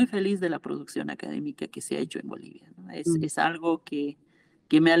estoy muy feliz de la producción académica que se ha hecho en Bolivia, ¿no? Es algo que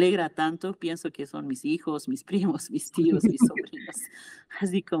me alegra tanto. Pienso que son mis hijos, mis primos, mis tíos, mis sobrinos.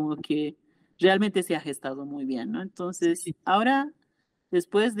 Así como que realmente se ha gestado muy bien, ¿no? Entonces, Sí. ahora,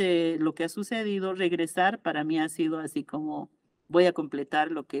 después de lo que ha sucedido, regresar para mí ha sido así como voy a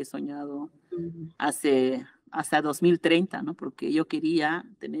completar lo que he soñado hasta 2030, ¿no? Porque yo quería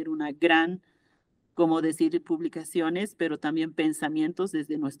tener una gran, como decir, publicaciones, pero también pensamientos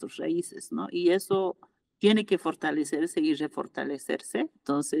desde nuestras raíces, ¿no? Y eso tiene que fortalecerse y refortalecerse.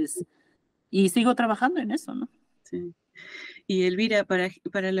 Entonces, y sigo trabajando en eso, ¿no? Sí. Y Elvira,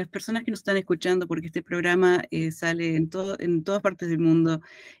 para las personas que nos están escuchando, porque este programa sale en todas partes del mundo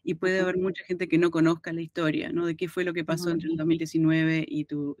y puede haber mucha gente que no conozca la historia, ¿no? De qué fue lo que pasó entre el 2019 y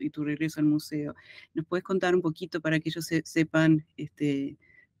tu regreso al museo. ¿Nos puedes contar un poquito para que ellos sepan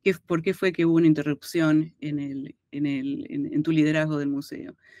por qué fue que hubo una interrupción en tu liderazgo del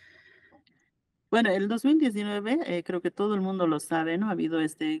museo? Bueno, el 2019, creo que todo el mundo lo sabe, ¿no? Ha habido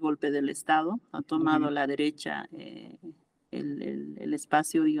este golpe del Estado, ha tomado la derecha el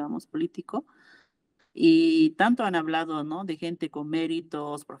espacio, digamos, político, y tanto han hablado, ¿no? De gente con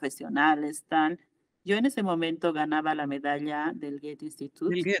méritos profesionales, tal. Yo en ese momento ganaba la medalla del Goethe Del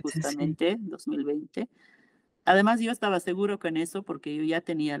Institute, Goethe, sí. justamente 2020. Además, yo estaba seguro con eso porque yo ya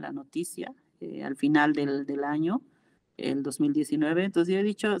tenía la noticia al final del año, el 2019. Entonces yo he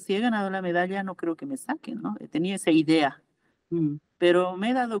dicho, si he ganado la medalla, no creo que me saquen, ¿no? Tenía esa idea, Mm, pero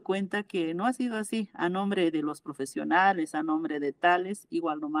me he dado cuenta que no ha sido así. A nombre de los profesionales, a nombre de tales,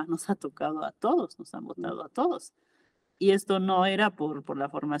 igual nomás nos ha tocado a todos, nos han votado a todos. Y esto no era por la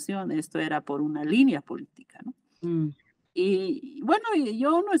formación, esto era por una línea política, ¿no? mm, Y bueno,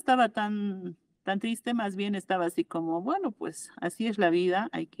 yo no estaba tan triste, más bien estaba así como, bueno, pues así es la vida,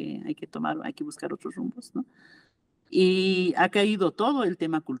 hay que buscar otros rumbos, ¿no? Y ha caído todo el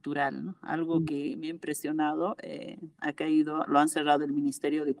tema cultural, ¿no? Algo mm, que me ha impresionado, ha caído, lo han cerrado el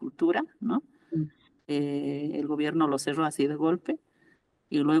Ministerio de Cultura, ¿no? mm, El gobierno lo cerró así de golpe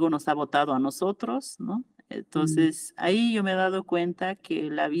y luego nos ha votado a nosotros, ¿no? mm, Entonces, ahí yo me he dado cuenta que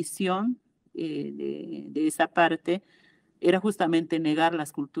la visión de esa parte era justamente negar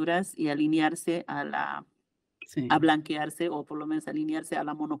las culturas y alinearse a sí, blanquearse, o por lo menos alinearse a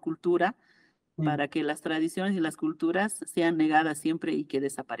la monocultura, sí, para que las tradiciones y las culturas sean negadas siempre y que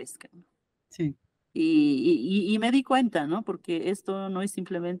desaparezcan. sí. Y me di cuenta, ¿no? Porque esto no es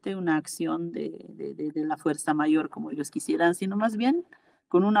simplemente una acción de la fuerza mayor como ellos quisieran, sino más bien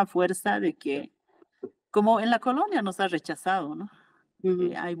con una fuerza de que, como en la colonia nos ha rechazado, ¿no?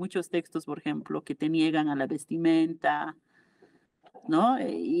 Ujú, Hay muchos textos, por ejemplo, que te niegan a la vestimenta, ¿no?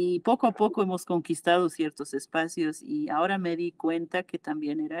 Y poco a poco hemos conquistado ciertos espacios y ahora me di cuenta que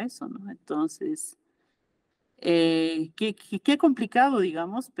también era eso, ¿no? Entonces, qué complicado,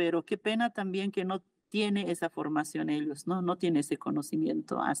 digamos, pero qué pena también que no tiene esa formación ellos, ¿no? No tiene ese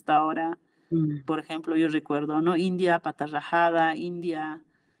conocimiento. Hasta ahora mm, Por ejemplo, yo recuerdo, ¿no? India patarrajada, India,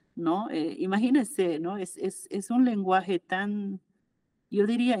 ¿no? Imagínense, ¿no? Es un lenguaje tan, yo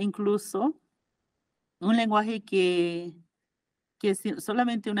diría incluso, un lenguaje que es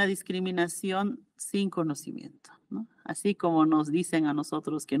solamente una discriminación sin conocimiento, ¿no? Así como nos dicen a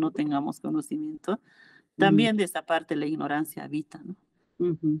nosotros que no tengamos conocimiento, mm, también de esa parte la ignorancia habita, ¿no?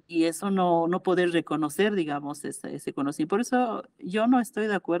 ujú, Y eso no poder reconocer, digamos, ese conocimiento. Por eso yo no estoy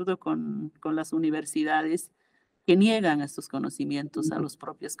de acuerdo con las universidades que niegan estos conocimientos a mm, las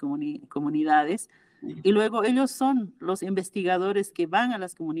propias comunidades. sí, Y luego ellos son los investigadores que van a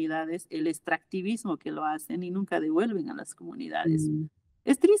las comunidades, el extractivismo que lo hacen y nunca devuelven a las comunidades. mm,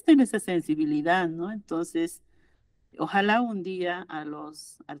 Es triste en esa sensibilidad, ¿no? Entonces, ojalá un día a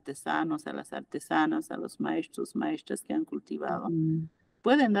los artesanos, a las artesanas, a los maestros, maestras que han cultivado, mm,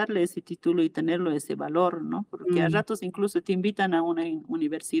 pueden darle ese título y tenerlo ese valor, ¿no? Porque a mm. ratos incluso te invitan a una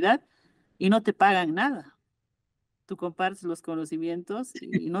universidad y no te pagan nada. Tú compartes los conocimientos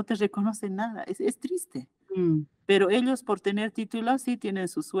y no te reconocen nada. Es triste. Mm, Pero ellos por tener títulos sí tienen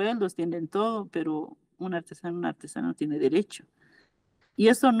sus sueldos, tienen todo, pero un artesano tiene derecho. Y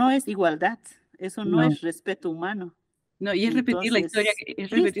eso no es igualdad, eso no no, es respeto humano. no, y Entonces, es repetir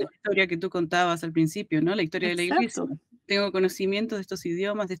triste. la historia que tú contabas al principio, ¿no? La historia de la iglesia. Exacto, Tengo conocimientos de estos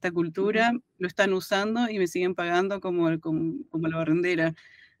idiomas, de esta ujú, cultura, lo están usando y me siguen pagando como la barrendera.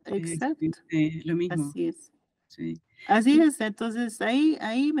 exacto, Lo mismo, así es. sí. Así Y es, entonces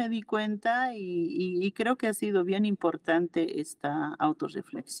ahí me di cuenta y creo que ha sido bien importante esta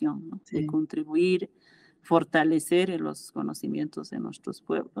autorreflexión, ¿no? De sí, contribuir, fortalecer los conocimientos de nuestros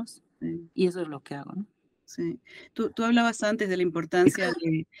pueblos sí. y eso es lo que hago, ¿no? Sí. Tú hablabas antes de la importancia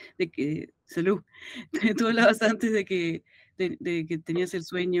de que salud. Tú hablabas antes de que tenías el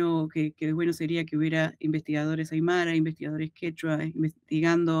sueño que bueno sería que hubiera investigadores aymara, investigadores quechua,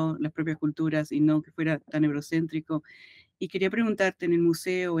 investigando las propias culturas y no que fuera tan eurocéntrico. Y quería preguntarte, en el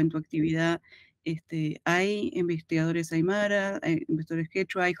museo o en tu actividad, ¿hay investigadores aymara, hay investigadores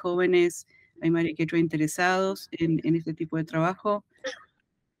quechua, hay jóvenes aymara y quechua interesados en este tipo de trabajo?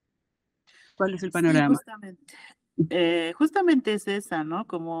 ¿Cuál es el Sí, panorama? justamente. Justamente es esa, ¿no?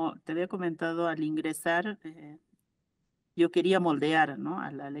 Como te había comentado al ingresar, yo quería moldear, ¿no?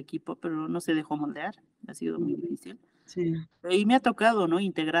 Al equipo, pero no se dejó moldear, ha sido muy difícil. Sí, Y me ha tocado, ¿no?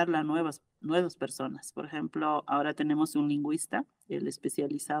 Integrar a nuevas personas. Por ejemplo, ahora tenemos un lingüista, el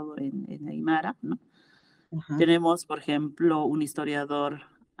especializado en Aymara, ¿no? ajá. Tenemos, por ejemplo, un historiador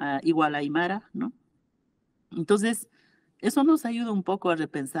igual a Aymara, ¿no? Entonces, eso nos ayuda un poco a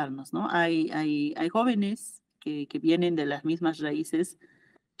repensarnos, ¿no? Hay jóvenes que vienen de las mismas raíces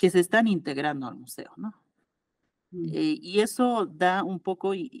que se están integrando al museo, ¿no? Mm, Y eso da un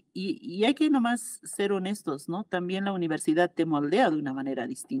poco, y hay que nomás ser honestos, ¿no? También la universidad te moldea de una manera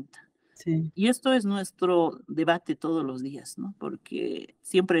distinta. sí, Y esto es nuestro debate todos los días, ¿no? Porque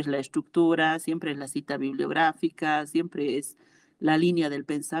siempre es la estructura, siempre es la cita bibliográfica, siempre es la línea del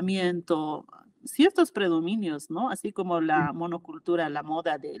pensamiento, ciertos predominios, ¿no? Así como sí, la monocultura, la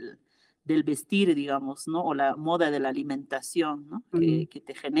moda del vestir, digamos, ¿no? O la moda de la alimentación, ¿no? mm, Que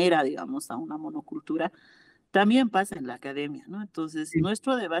te genera, digamos, a una monocultura, también pasa en la academia, ¿no? Entonces, sí,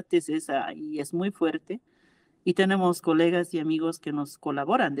 nuestro debate es esa y es muy fuerte y tenemos colegas y amigos que nos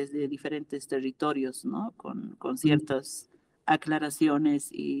colaboran desde diferentes territorios, ¿no? Con mm, ciertas aclaraciones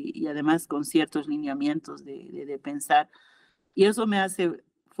y además con ciertos lineamientos de pensar. Y eso me hace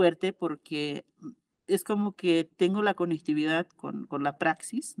fuerte porque es como que tengo la conectividad con la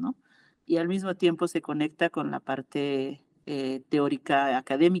praxis, ¿no? Y al mismo tiempo se conecta con la parte teórica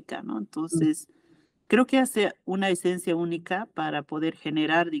académica, ¿no? mm, Entonces, creo que hace una esencia única para poder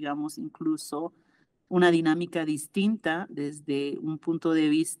generar, digamos, incluso una dinámica distinta desde un punto de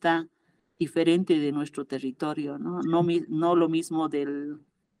vista diferente de nuestro territorio, ¿no? No, no lo mismo de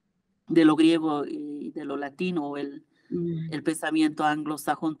lo griego y de lo latino o mm. el pensamiento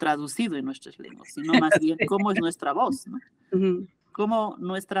anglosajón traducido en nuestras lenguas, sino más bien Sí, cómo es nuestra voz, ¿no? ujú, Cómo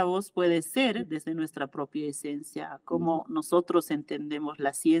nuestra voz puede ser desde nuestra propia esencia, mm, cómo nosotros entendemos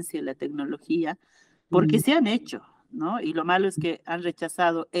la ciencia y la tecnología, porque mm, se han hecho, ¿no? Y lo malo es que han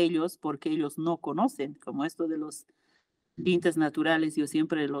rechazado ellos porque ellos no conocen, como esto de los tintes naturales, yo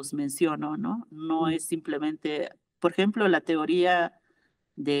siempre los menciono, ¿no? No mm, es simplemente, por ejemplo, la teoría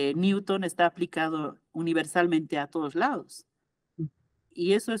de Newton está aplicado universalmente a todos lados mm,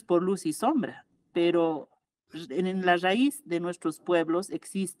 y eso es por luz y sombra, pero en la raíz de nuestros pueblos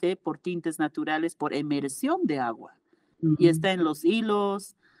existe por tintes naturales, por emersión de agua, y mm, está en los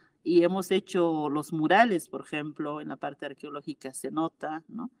hilos, y hemos hecho los murales, por ejemplo, en la parte arqueológica se nota,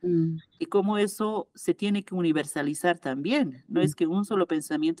 ¿no? Y cómo eso se tiene que universalizar también. No es que un solo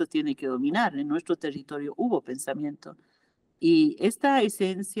pensamiento tiene que dominar. En nuestro territorio hubo pensamiento. Y esta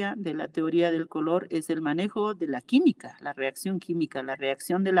esencia de la teoría del color es el manejo de la química, la reacción química, la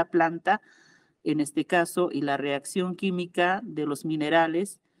reacción de la planta, en este caso, y la reacción química de los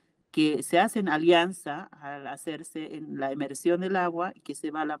minerales que se hacen alianza al hacerse en la emersión del agua, que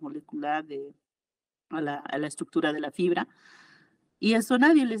se va a la molécula a la estructura de la fibra. Y eso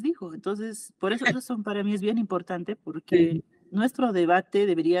nadie les dijo. Entonces, por esa razón para mí es bien importante porque Sí. nuestro debate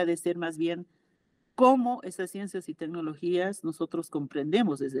debería de ser más bien cómo esas ciencias y tecnologías nosotros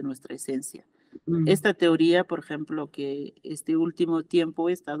comprendemos desde nuestra esencia. Esta teoría, por ejemplo, que este último tiempo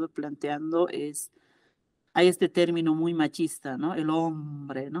he estado planteando hay este término muy machista, ¿no? El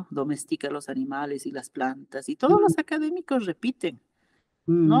hombre, ¿no? Domestica los animales y las plantas y todos los académicos repiten,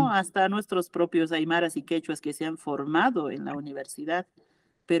 ¿no? Hasta nuestros propios aymaras y quechuas que se han formado en la universidad.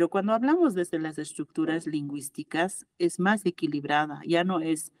 Pero cuando hablamos desde las estructuras lingüísticas, es más equilibrada. Ya no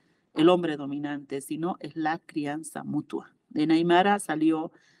es el hombre dominante, sino es la crianza mutua. En aymara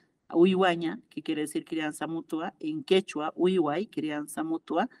salió Uiwaña, que quiere decir crianza mutua. En quechua, Uiway, crianza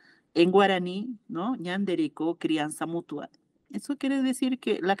mutua. En guaraní, ¿no? Ñanderico, crianza mutua. Eso quiere decir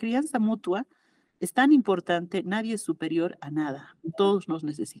que la crianza mutua es tan importante, nadie es superior a nada. Todos nos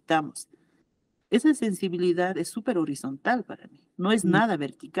necesitamos. Esa sensibilidad es súper horizontal para mí, no es nada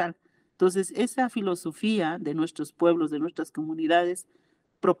vertical. Entonces, esa filosofía de nuestros pueblos, de nuestras comunidades,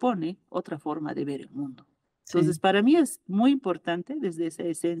 propone otra forma de ver el mundo. Entonces, Sí, para mí es muy importante desde esa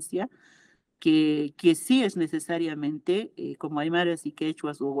esencia que sí es necesariamente, como aymaras y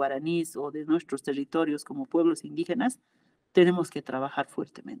quechuas o guaraníes o de nuestros territorios como pueblos indígenas, tenemos que trabajar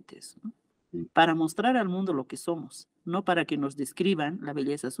fuertemente eso, ¿no? sí, Para mostrar al mundo lo que somos, no para que nos describan la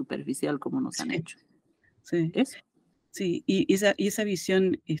belleza superficial como nos han sí, hecho. sí. Eso. Sí, y esa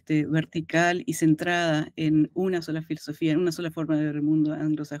visión vertical y centrada en una sola filosofía, en una sola forma de ver el mundo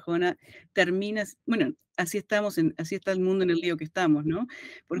anglosajona, termina, bueno, así está el mundo en el lío que estamos, ¿no?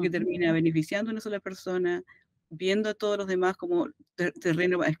 Porque Ujú, termina beneficiando a una sola persona, viendo a todos los demás como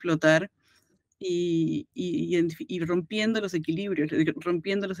terreno a explotar y rompiendo los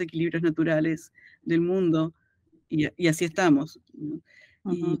equilibrios naturales del mundo, y así estamos, ¿no?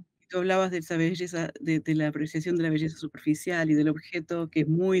 Y ujú, tú hablabas de esa belleza, de la apreciación de la belleza superficial y del objeto, que es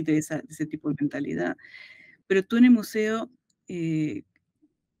muy de ese tipo de mentalidad. Pero tú en el museo, eh,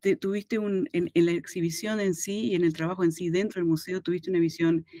 tuviste en la exhibición en sí y en el trabajo en sí dentro del museo, tuviste una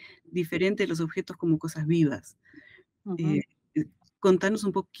visión diferente de los objetos como cosas vivas. Eh, ujú. eh, Contanos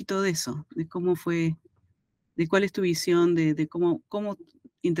un poquito de eso, de cómo fue, de cuál es tu visión de cómo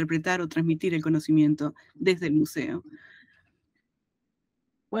interpretar o transmitir el conocimiento desde el museo.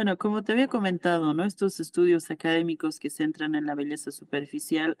 Bueno, como te había comentado, ¿no? Estos estudios académicos que se centran en la belleza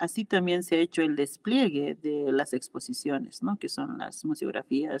superficial, así también se ha hecho el despliegue de las exposiciones, ¿no? Que son las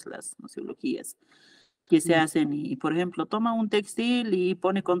museografías, las museologías que se Mm, hacen y, por ejemplo, toma un textil y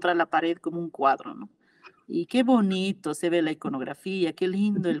pone contra la pared como un cuadro, ¿no? Y qué bonito se ve la iconografía, qué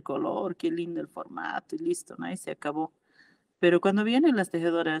lindo el color, qué lindo el formato y listo, ¿no? Y se acabó. Pero cuando vienen las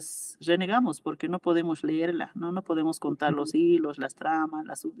tejedoras, renegamos porque no podemos leerla, ¿no? No podemos contar los hilos, las tramas,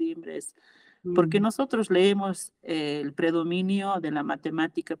 las sublimes, porque mm, nosotros leemos el predominio de la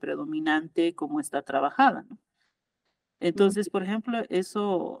matemática predominante como está trabajada, ¿no? mm, Entonces, por ejemplo,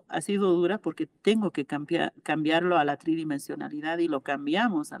 eso ha sido dura porque tengo que cambiarlo a la tridimensionalidad y lo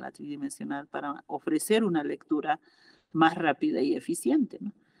cambiamos a la tridimensional para ofrecer una lectura más rápida y eficiente,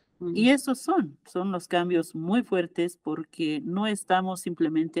 ¿no? mm, Y esos son los cambios muy fuertes porque no estamos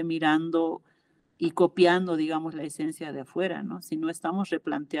simplemente mirando y copiando, digamos, la esencia de afuera, ¿no? Sino estamos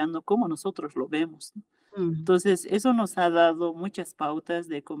replanteando cómo nosotros lo vemos, ¿no? mm, Entonces, eso nos ha dado muchas pautas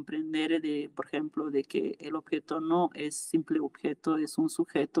de comprender, por ejemplo, de que el objeto no es simple objeto, es un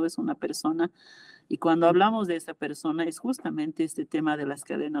sujeto, es una persona. Y cuando mm, hablamos de esa persona es justamente este tema de las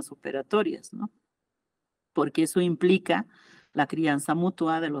cadenas operatorias, ¿no? Porque eso implica la crianza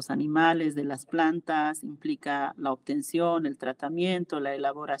mutua de los animales, de las plantas, implica la obtención, el tratamiento, la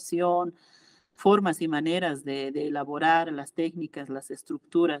elaboración, formas y maneras de elaborar las técnicas, las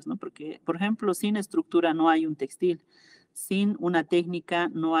estructuras, ¿no? Porque, por ejemplo, sin estructura no hay un textil, sin una técnica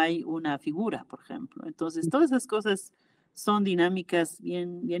no hay una figura, por ejemplo. Entonces, todas esas cosas son dinámicas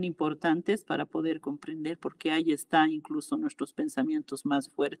bien, bien importantes para poder comprender por qué ahí está incluso nuestros pensamientos más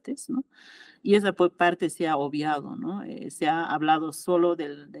fuertes, ¿no? Y esa parte se ha obviado, ¿no? Se ha hablado solo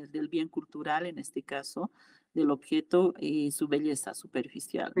del bien cultural, en este caso, del objeto y su belleza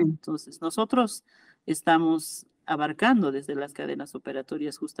superficial, ¿no? sí, Entonces, nosotros estamos abarcando desde las cadenas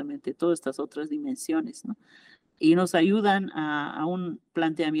operatorias justamente todas estas otras dimensiones, ¿no? Y nos ayudan a un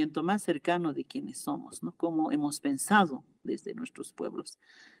planteamiento más cercano de quiénes somos, ¿no? Cómo hemos pensado desde nuestros pueblos.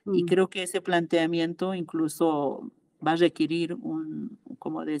 Y Mm, creo que ese planteamiento incluso va a requerir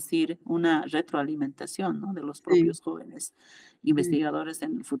como decir, una retroalimentación, ¿no? De los sí, propios jóvenes sí, investigadores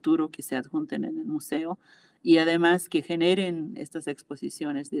en el futuro que se adjunten en el museo y además que generen estas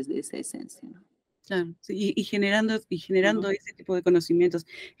exposiciones desde esa esencia, ¿no? claro. Sí, y Ujú, generando ese tipo de conocimientos,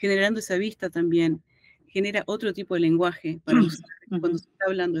 generando esa vista también, genera otro tipo de lenguaje para usar cuando ujú, se está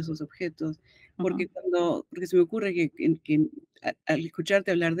hablando de esos objetos. ujú, Porque se me ocurre que al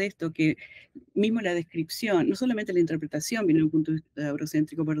escucharte hablar de esto, que mismo la descripción, no solamente la interpretación viene de un punto de vista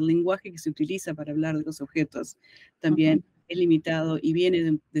eurocéntrico, pero el lenguaje que se utiliza para hablar de los objetos ujú, también es limitado y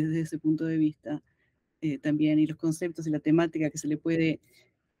viene desde ese punto de vista también, y los conceptos y la temática que se le puede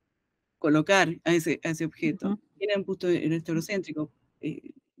colocar a ese objeto. ujú, Tiene un punto en este eurocéntrico. Eh,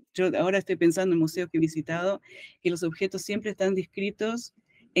 yo ahora estoy pensando en museos que he visitado, que los objetos siempre están descritos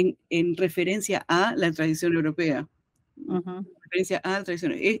en referencia a la tradición europea. ujú, Referencia a la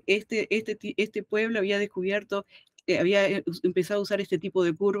tradición. Este pueblo había descubierto, había empezado a usar este tipo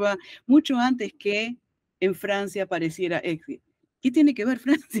de curva mucho antes que en Francia apareciera Exit. ¿Qué tiene que ver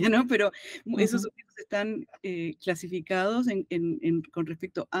Francia, no? Pero esos ujú, objetos están clasificados con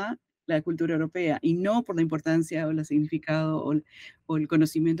respecto a la cultura europea y no por la importancia o el significado o el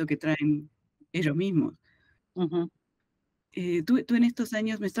conocimiento que traen ellos mismos. ujú. Tú en estos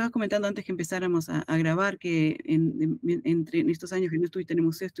años, me estabas comentando antes que empezáramos a grabar, que en estos años que no estuviste en el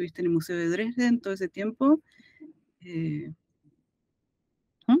museo, estuviste en el Museo de Dresden todo ese tiempo. eh,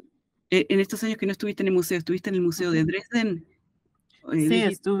 ¿Mm? en estos años que no estuviste en el museo, ¿estuviste en el Museo Ujú. de Dresden? Sí, Dijiste,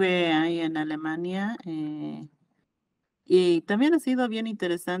 estuve ahí en Alemania y también ha sido bien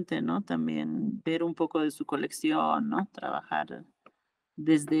interesante, ¿no? También ver un poco de su colección, ¿no? Trabajar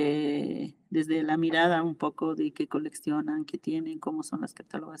desde la mirada un poco de qué coleccionan, qué tienen, cómo son las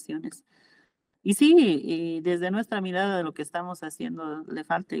catalogaciones. Y sí, y desde nuestra mirada de lo que estamos haciendo le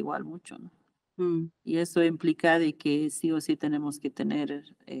falta igual mucho, ¿no? mm, Y eso implica de que sí o sí tenemos que tener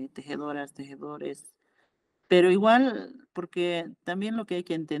tejedoras, tejedores. Pero igual, porque también lo que hay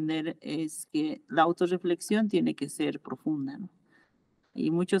que entender es que la autorreflexión tiene que ser profunda, ¿no?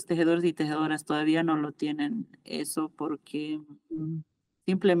 Y muchos tejedores y tejedoras todavía no lo tienen eso porque mm,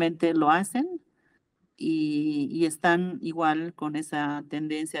 simplemente lo hacen y están igual con esa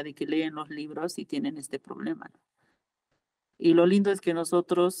tendencia de que leen los libros y tienen este problema, ¿no? Y lo lindo es que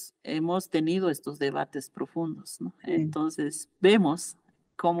nosotros hemos tenido estos debates profundos, ¿no? sí, Entonces vemos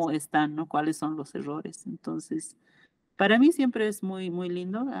cómo están, ¿no? Cuáles son los errores. Entonces, para mí siempre es muy, muy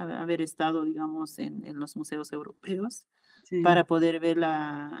lindo haber estado, digamos, en los museos europeos sí, para poder ver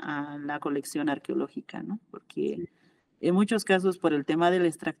la colección arqueológica, ¿no? Porque sí, en muchos casos por el tema del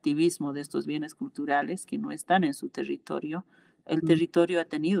extractivismo de estos bienes culturales que no están en su territorio, el mm, territorio ha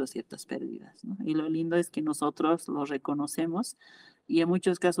tenido ciertas pérdidas, ¿no? Y lo lindo es que nosotros lo reconocemos y en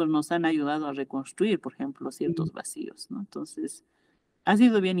muchos casos nos han ayudado a reconstruir, por ejemplo, mm, ciertos vacíos, ¿no? Entonces, ha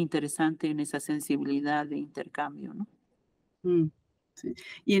sido bien interesante en esa sensibilidad de intercambio, ¿no? mm, sí.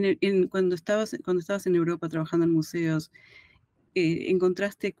 Y cuando estabas en Europa trabajando en museos,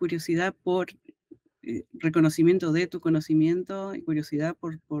 ¿encontraste curiosidad por reconocimiento de tu conocimiento y curiosidad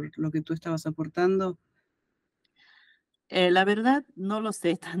por lo que tú estabas aportando? La verdad, no lo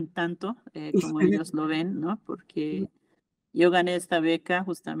sé tanto como ellos lo ven, ¿no? Mm, Porque yo gané esta beca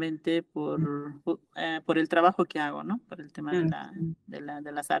justamente mm, por el trabajo que hago, ¿no? Por el tema de claro, sí.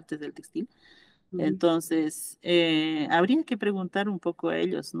 de las artes del textil. Ujú, Entonces, habría que preguntar un poco a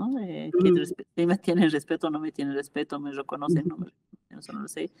ellos, ¿no? mm, Si me tienen respeto o no me tienen respeto, me reconocen, no ujú. me eso no lo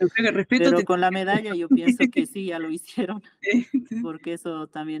sé. Yo creo que respeto Pero te con la medalla yo pienso que sí, ya lo hicieron, sí, porque eso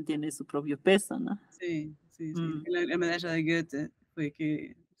también tiene su propio peso, ¿no? sí, sí, sí. Mm, La medalla de Goethe fue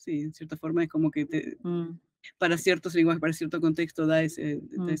que, sí, en cierta forma es como que mm, para ciertos lenguajes, para cierto contexto da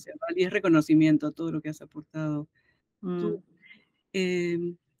mm, ese aval y es reconocimiento a todo lo que has aportado tú. mm.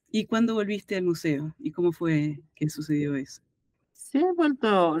 ¿Y cuándo volviste al museo? ¿Y cómo fue que sucedió eso? Sí, he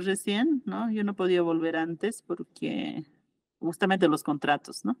vuelto recién, ¿no? Yo no podía volver antes porque justamente los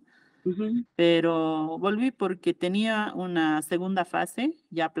contratos, ¿no? Ujú, Pero volví porque tenía una segunda fase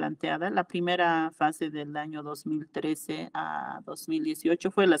ya planteada. La primera fase del año 2013 a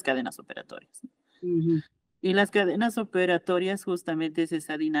 2018 fue las cadenas operatorias, ¿no? ujú, Y las cadenas operatorias justamente es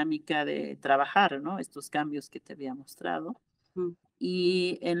esa dinámica de trabajar, ¿no? Estos cambios que te había mostrado. mm,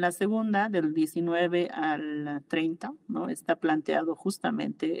 Y en la segunda, del 19 al 30, ¿no? Está planteado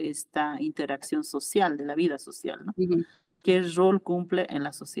justamente esta interacción social, de la vida social, ¿no? ujú, ¿Qué rol cumple en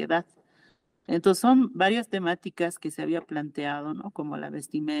la sociedad? Entonces son varias temáticas que se había planteado, ¿no? Como la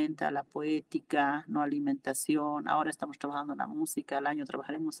vestimenta, la poética, no alimentación. Ahora estamos trabajando en la música, al año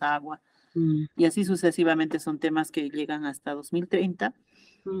trabajaremos agua. Mm, Y así sucesivamente son temas que llegan hasta 2030.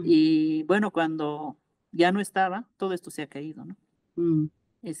 mm, Y bueno, cuando ya no estaba, todo esto se ha caído, ¿no? mm,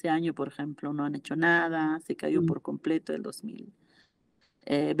 Ese año, por ejemplo, no han hecho nada, se cayó mm, por completo el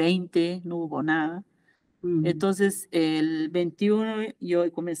 2020, no hubo nada. mm, Entonces, el 21 yo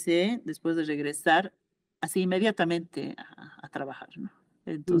comencé, después de regresar, así inmediatamente a trabajar, ¿no?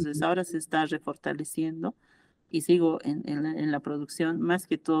 Entonces, mm, ahora se está refortaleciendo y sigo en la producción más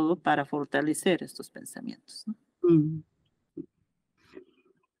que todo para fortalecer estos pensamientos, ¿no? mm.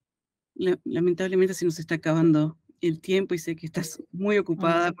 Lamentablemente se nos está acabando el tiempo y sé que estás muy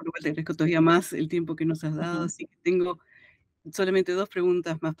ocupada, Mm, por lo cual te agradezco todavía más el tiempo que nos has dado, ujú. así que tengo solamente 2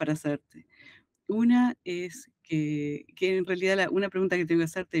 preguntas más para hacerte. Una es que en realidad una pregunta que tengo que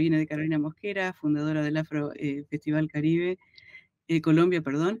hacerte viene de Carolina Mosquera, fundadora del Afro Festival Caribe, Colombia,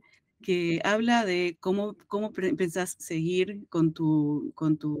 perdón, que habla de cómo pensás seguir con tu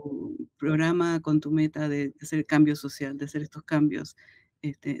programa, con tu meta de hacer cambio social, de hacer estos cambios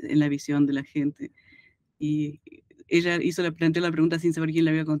en la visión de la gente. Y ella planteó la pregunta sin saber quién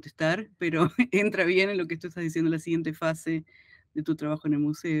la iba a contestar, pero entra bien en lo que tú estás diciendo, la siguiente fase de tu trabajo en el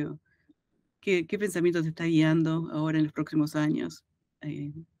museo. ¿Qué pensamiento te está guiando ahora en los próximos años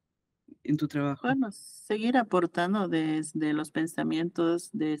eh, en tu trabajo? Bueno, seguir aportando desde los pensamientos,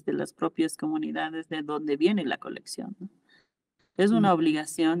 desde las propias comunidades de donde viene la colección, ¿no? Es Mm, una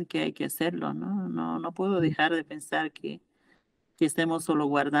obligación que hay que hacerlo, ¿no? No puedo mm, dejar de pensar que estemos solo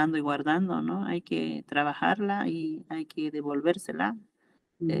guardando y guardando, ¿no? Hay que trabajarla y hay que devolvérsela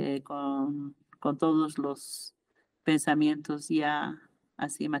mm, con todos los pensamientos ya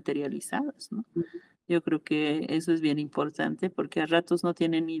así materializados, ¿no? mm, Yo creo que eso es bien importante porque a ratos no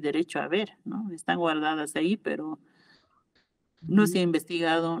tienen ni derecho a ver, ¿no? Están guardadas ahí, pero no ujú, se ha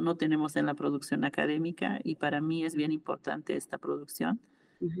investigado, no tenemos en la producción académica y para mí es bien importante esta producción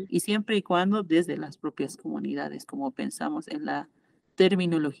ujú, y siempre y cuando desde las propias comunidades, como pensamos en la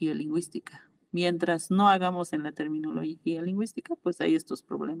terminología lingüística. Mientras no hagamos en la terminología lingüística, pues hay estos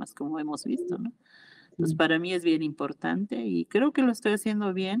problemas como hemos visto, ¿no? Entonces, sí, para mí es bien importante y creo que lo estoy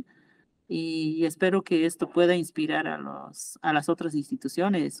haciendo bien y espero que esto pueda inspirar a las otras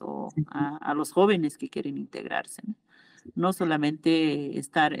instituciones o sí, a los jóvenes que quieren integrarse, ¿no? sí, No solamente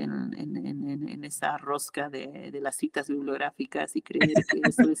estar en esa rosca de las citas bibliográficas y creer que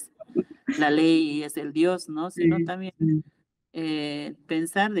eso es la ley y es el Dios, ¿no? Sino sí, también sí,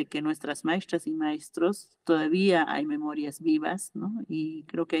 pensar de que nuestras maestras y maestros todavía hay memorias vivas, ¿no? Y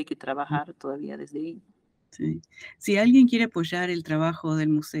creo que hay que trabajar todavía desde ahí. sí. Si alguien quiere apoyar el trabajo del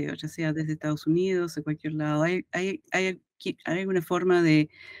museo, ya sea desde Estados Unidos o cualquier lado, ¿hay alguna forma de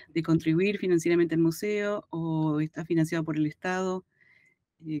contribuir financieramente al museo o está financiado por el Estado?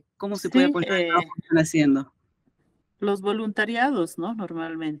 ¿Cómo se puede Sí, apoyar el trabajo que están haciendo? los voluntariados, ¿no?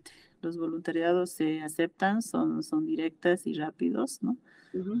 Normalmente. Los voluntariados se aceptan, son directas y rápidos, ¿no?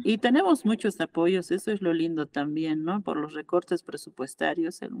 Ujú, Y tenemos muchos apoyos, eso es lo lindo también, ¿no? Por los recortes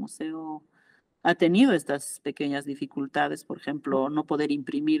presupuestarios, el museo ha tenido estas pequeñas dificultades, por ejemplo, no poder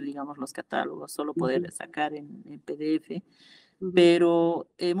imprimir, digamos, los catálogos, solo ujú, poder sacar en PDF, ujú, pero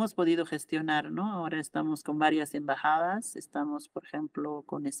hemos podido gestionar, ¿no? Ahora estamos con varias embajadas, estamos, por ejemplo,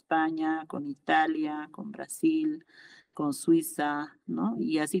 con España, con Italia, con Brasil, con Suiza, ¿no?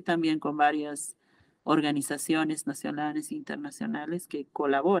 Y así también con varias organizaciones nacionales e internacionales que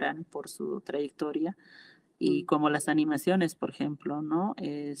colaboran por su trayectoria y mm, como las animaciones, por ejemplo, ¿no?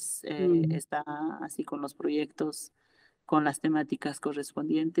 mm, Está así con los proyectos, con las temáticas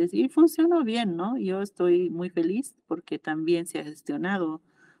correspondientes y funcionó bien, ¿no? Yo estoy muy feliz porque también se ha gestionado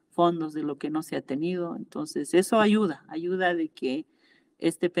fondos de lo que no se ha tenido, entonces eso ayuda de que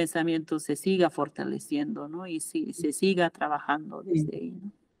este pensamiento se siga fortaleciendo, ¿no? Y se siga trabajando sí, desde ahí,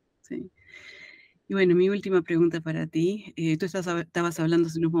 ¿no? sí. Y bueno, mi última pregunta para ti. Tú estabas hablando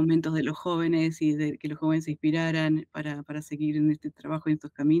hace unos momentos de los jóvenes y de que los jóvenes se inspiraran para seguir en este trabajo y en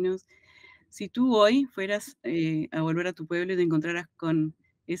estos caminos. Si tú hoy fueras a volver a tu pueblo y te encontraras con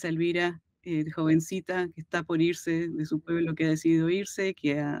esa Elvira jovencita que está por irse de su pueblo, que ha decidido irse,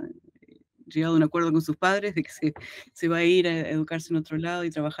 que ha llegado a un acuerdo con sus padres de que se va a ir a educarse en otro lado y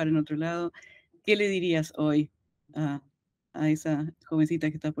trabajar en otro lado, ¿qué le dirías hoy a, a esa jovencita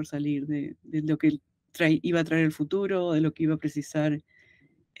que está por salir de lo que iba a traer el futuro, de lo que iba a precisar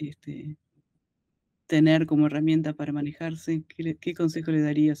este, tener como herramienta para manejarse? ¿Qué consejo le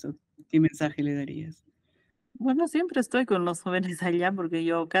darías o qué mensaje le darías? Bueno, siempre estoy con los jóvenes allá porque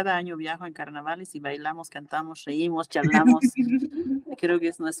yo cada año viajo en carnavales y bailamos, cantamos, reímos, charlamos. Creo que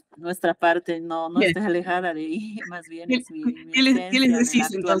es nuestra parte, no Bien. estoy alejada de ahí, más bien es mi Qué les esencia, la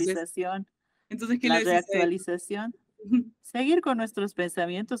decís entonces? actualización, Entonces, ¿qué le la decís a él? reactualización. Seguir con nuestros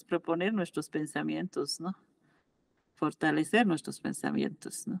pensamientos, proponer nuestros pensamientos, ¿no? Fortalecer nuestros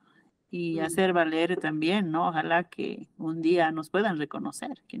pensamientos, ¿no? Y Mm, hacer valer también, ¿no? Ojalá que un día nos puedan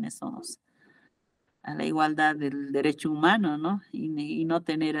reconocer quiénes somos, a la igualdad del derecho humano, ¿no? Y no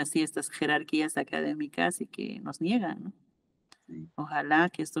tener así estas jerarquías académicas y que nos niegan, ¿no? sí. Ojalá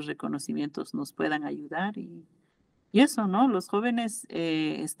que estos reconocimientos nos puedan ayudar y eso, ¿no? Los jóvenes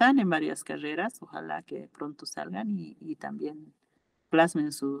están en varias carreras, ojalá que pronto salgan y también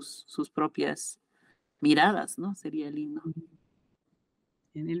plasmen sus propias miradas, ¿no? Sería lindo.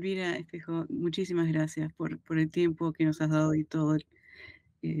 Bien, Elvira Espejo, muchísimas gracias por el tiempo que nos has dado y todo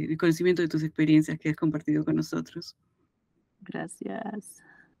el conocimiento de tus experiencias que has compartido con nosotros. Gracias.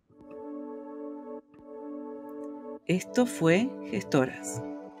 Esto fue Gestoras.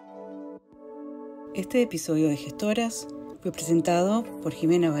 Este episodio de Gestoras fue presentado por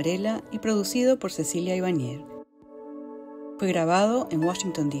Jimena Varela y producido por Cecilia Ibanier. Fue grabado en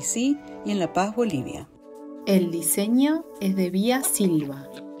Washington, D.C. y en La Paz, Bolivia. El diseño es de Vía Silva.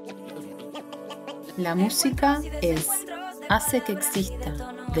 La música es Hace que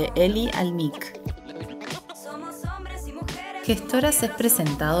exista, de Eli Almic. Gestoras es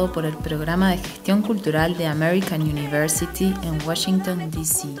presentado por el Programa de Gestión Cultural de American University en Washington,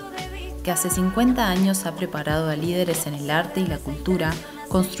 D.C., que hace 50 años ha preparado a líderes en el arte y la cultura,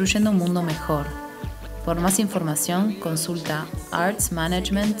 construyendo un mundo mejor. Por más información, consulta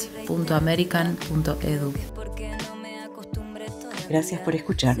artsmanagement.american.edu. Gracias por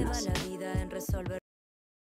escucharnos.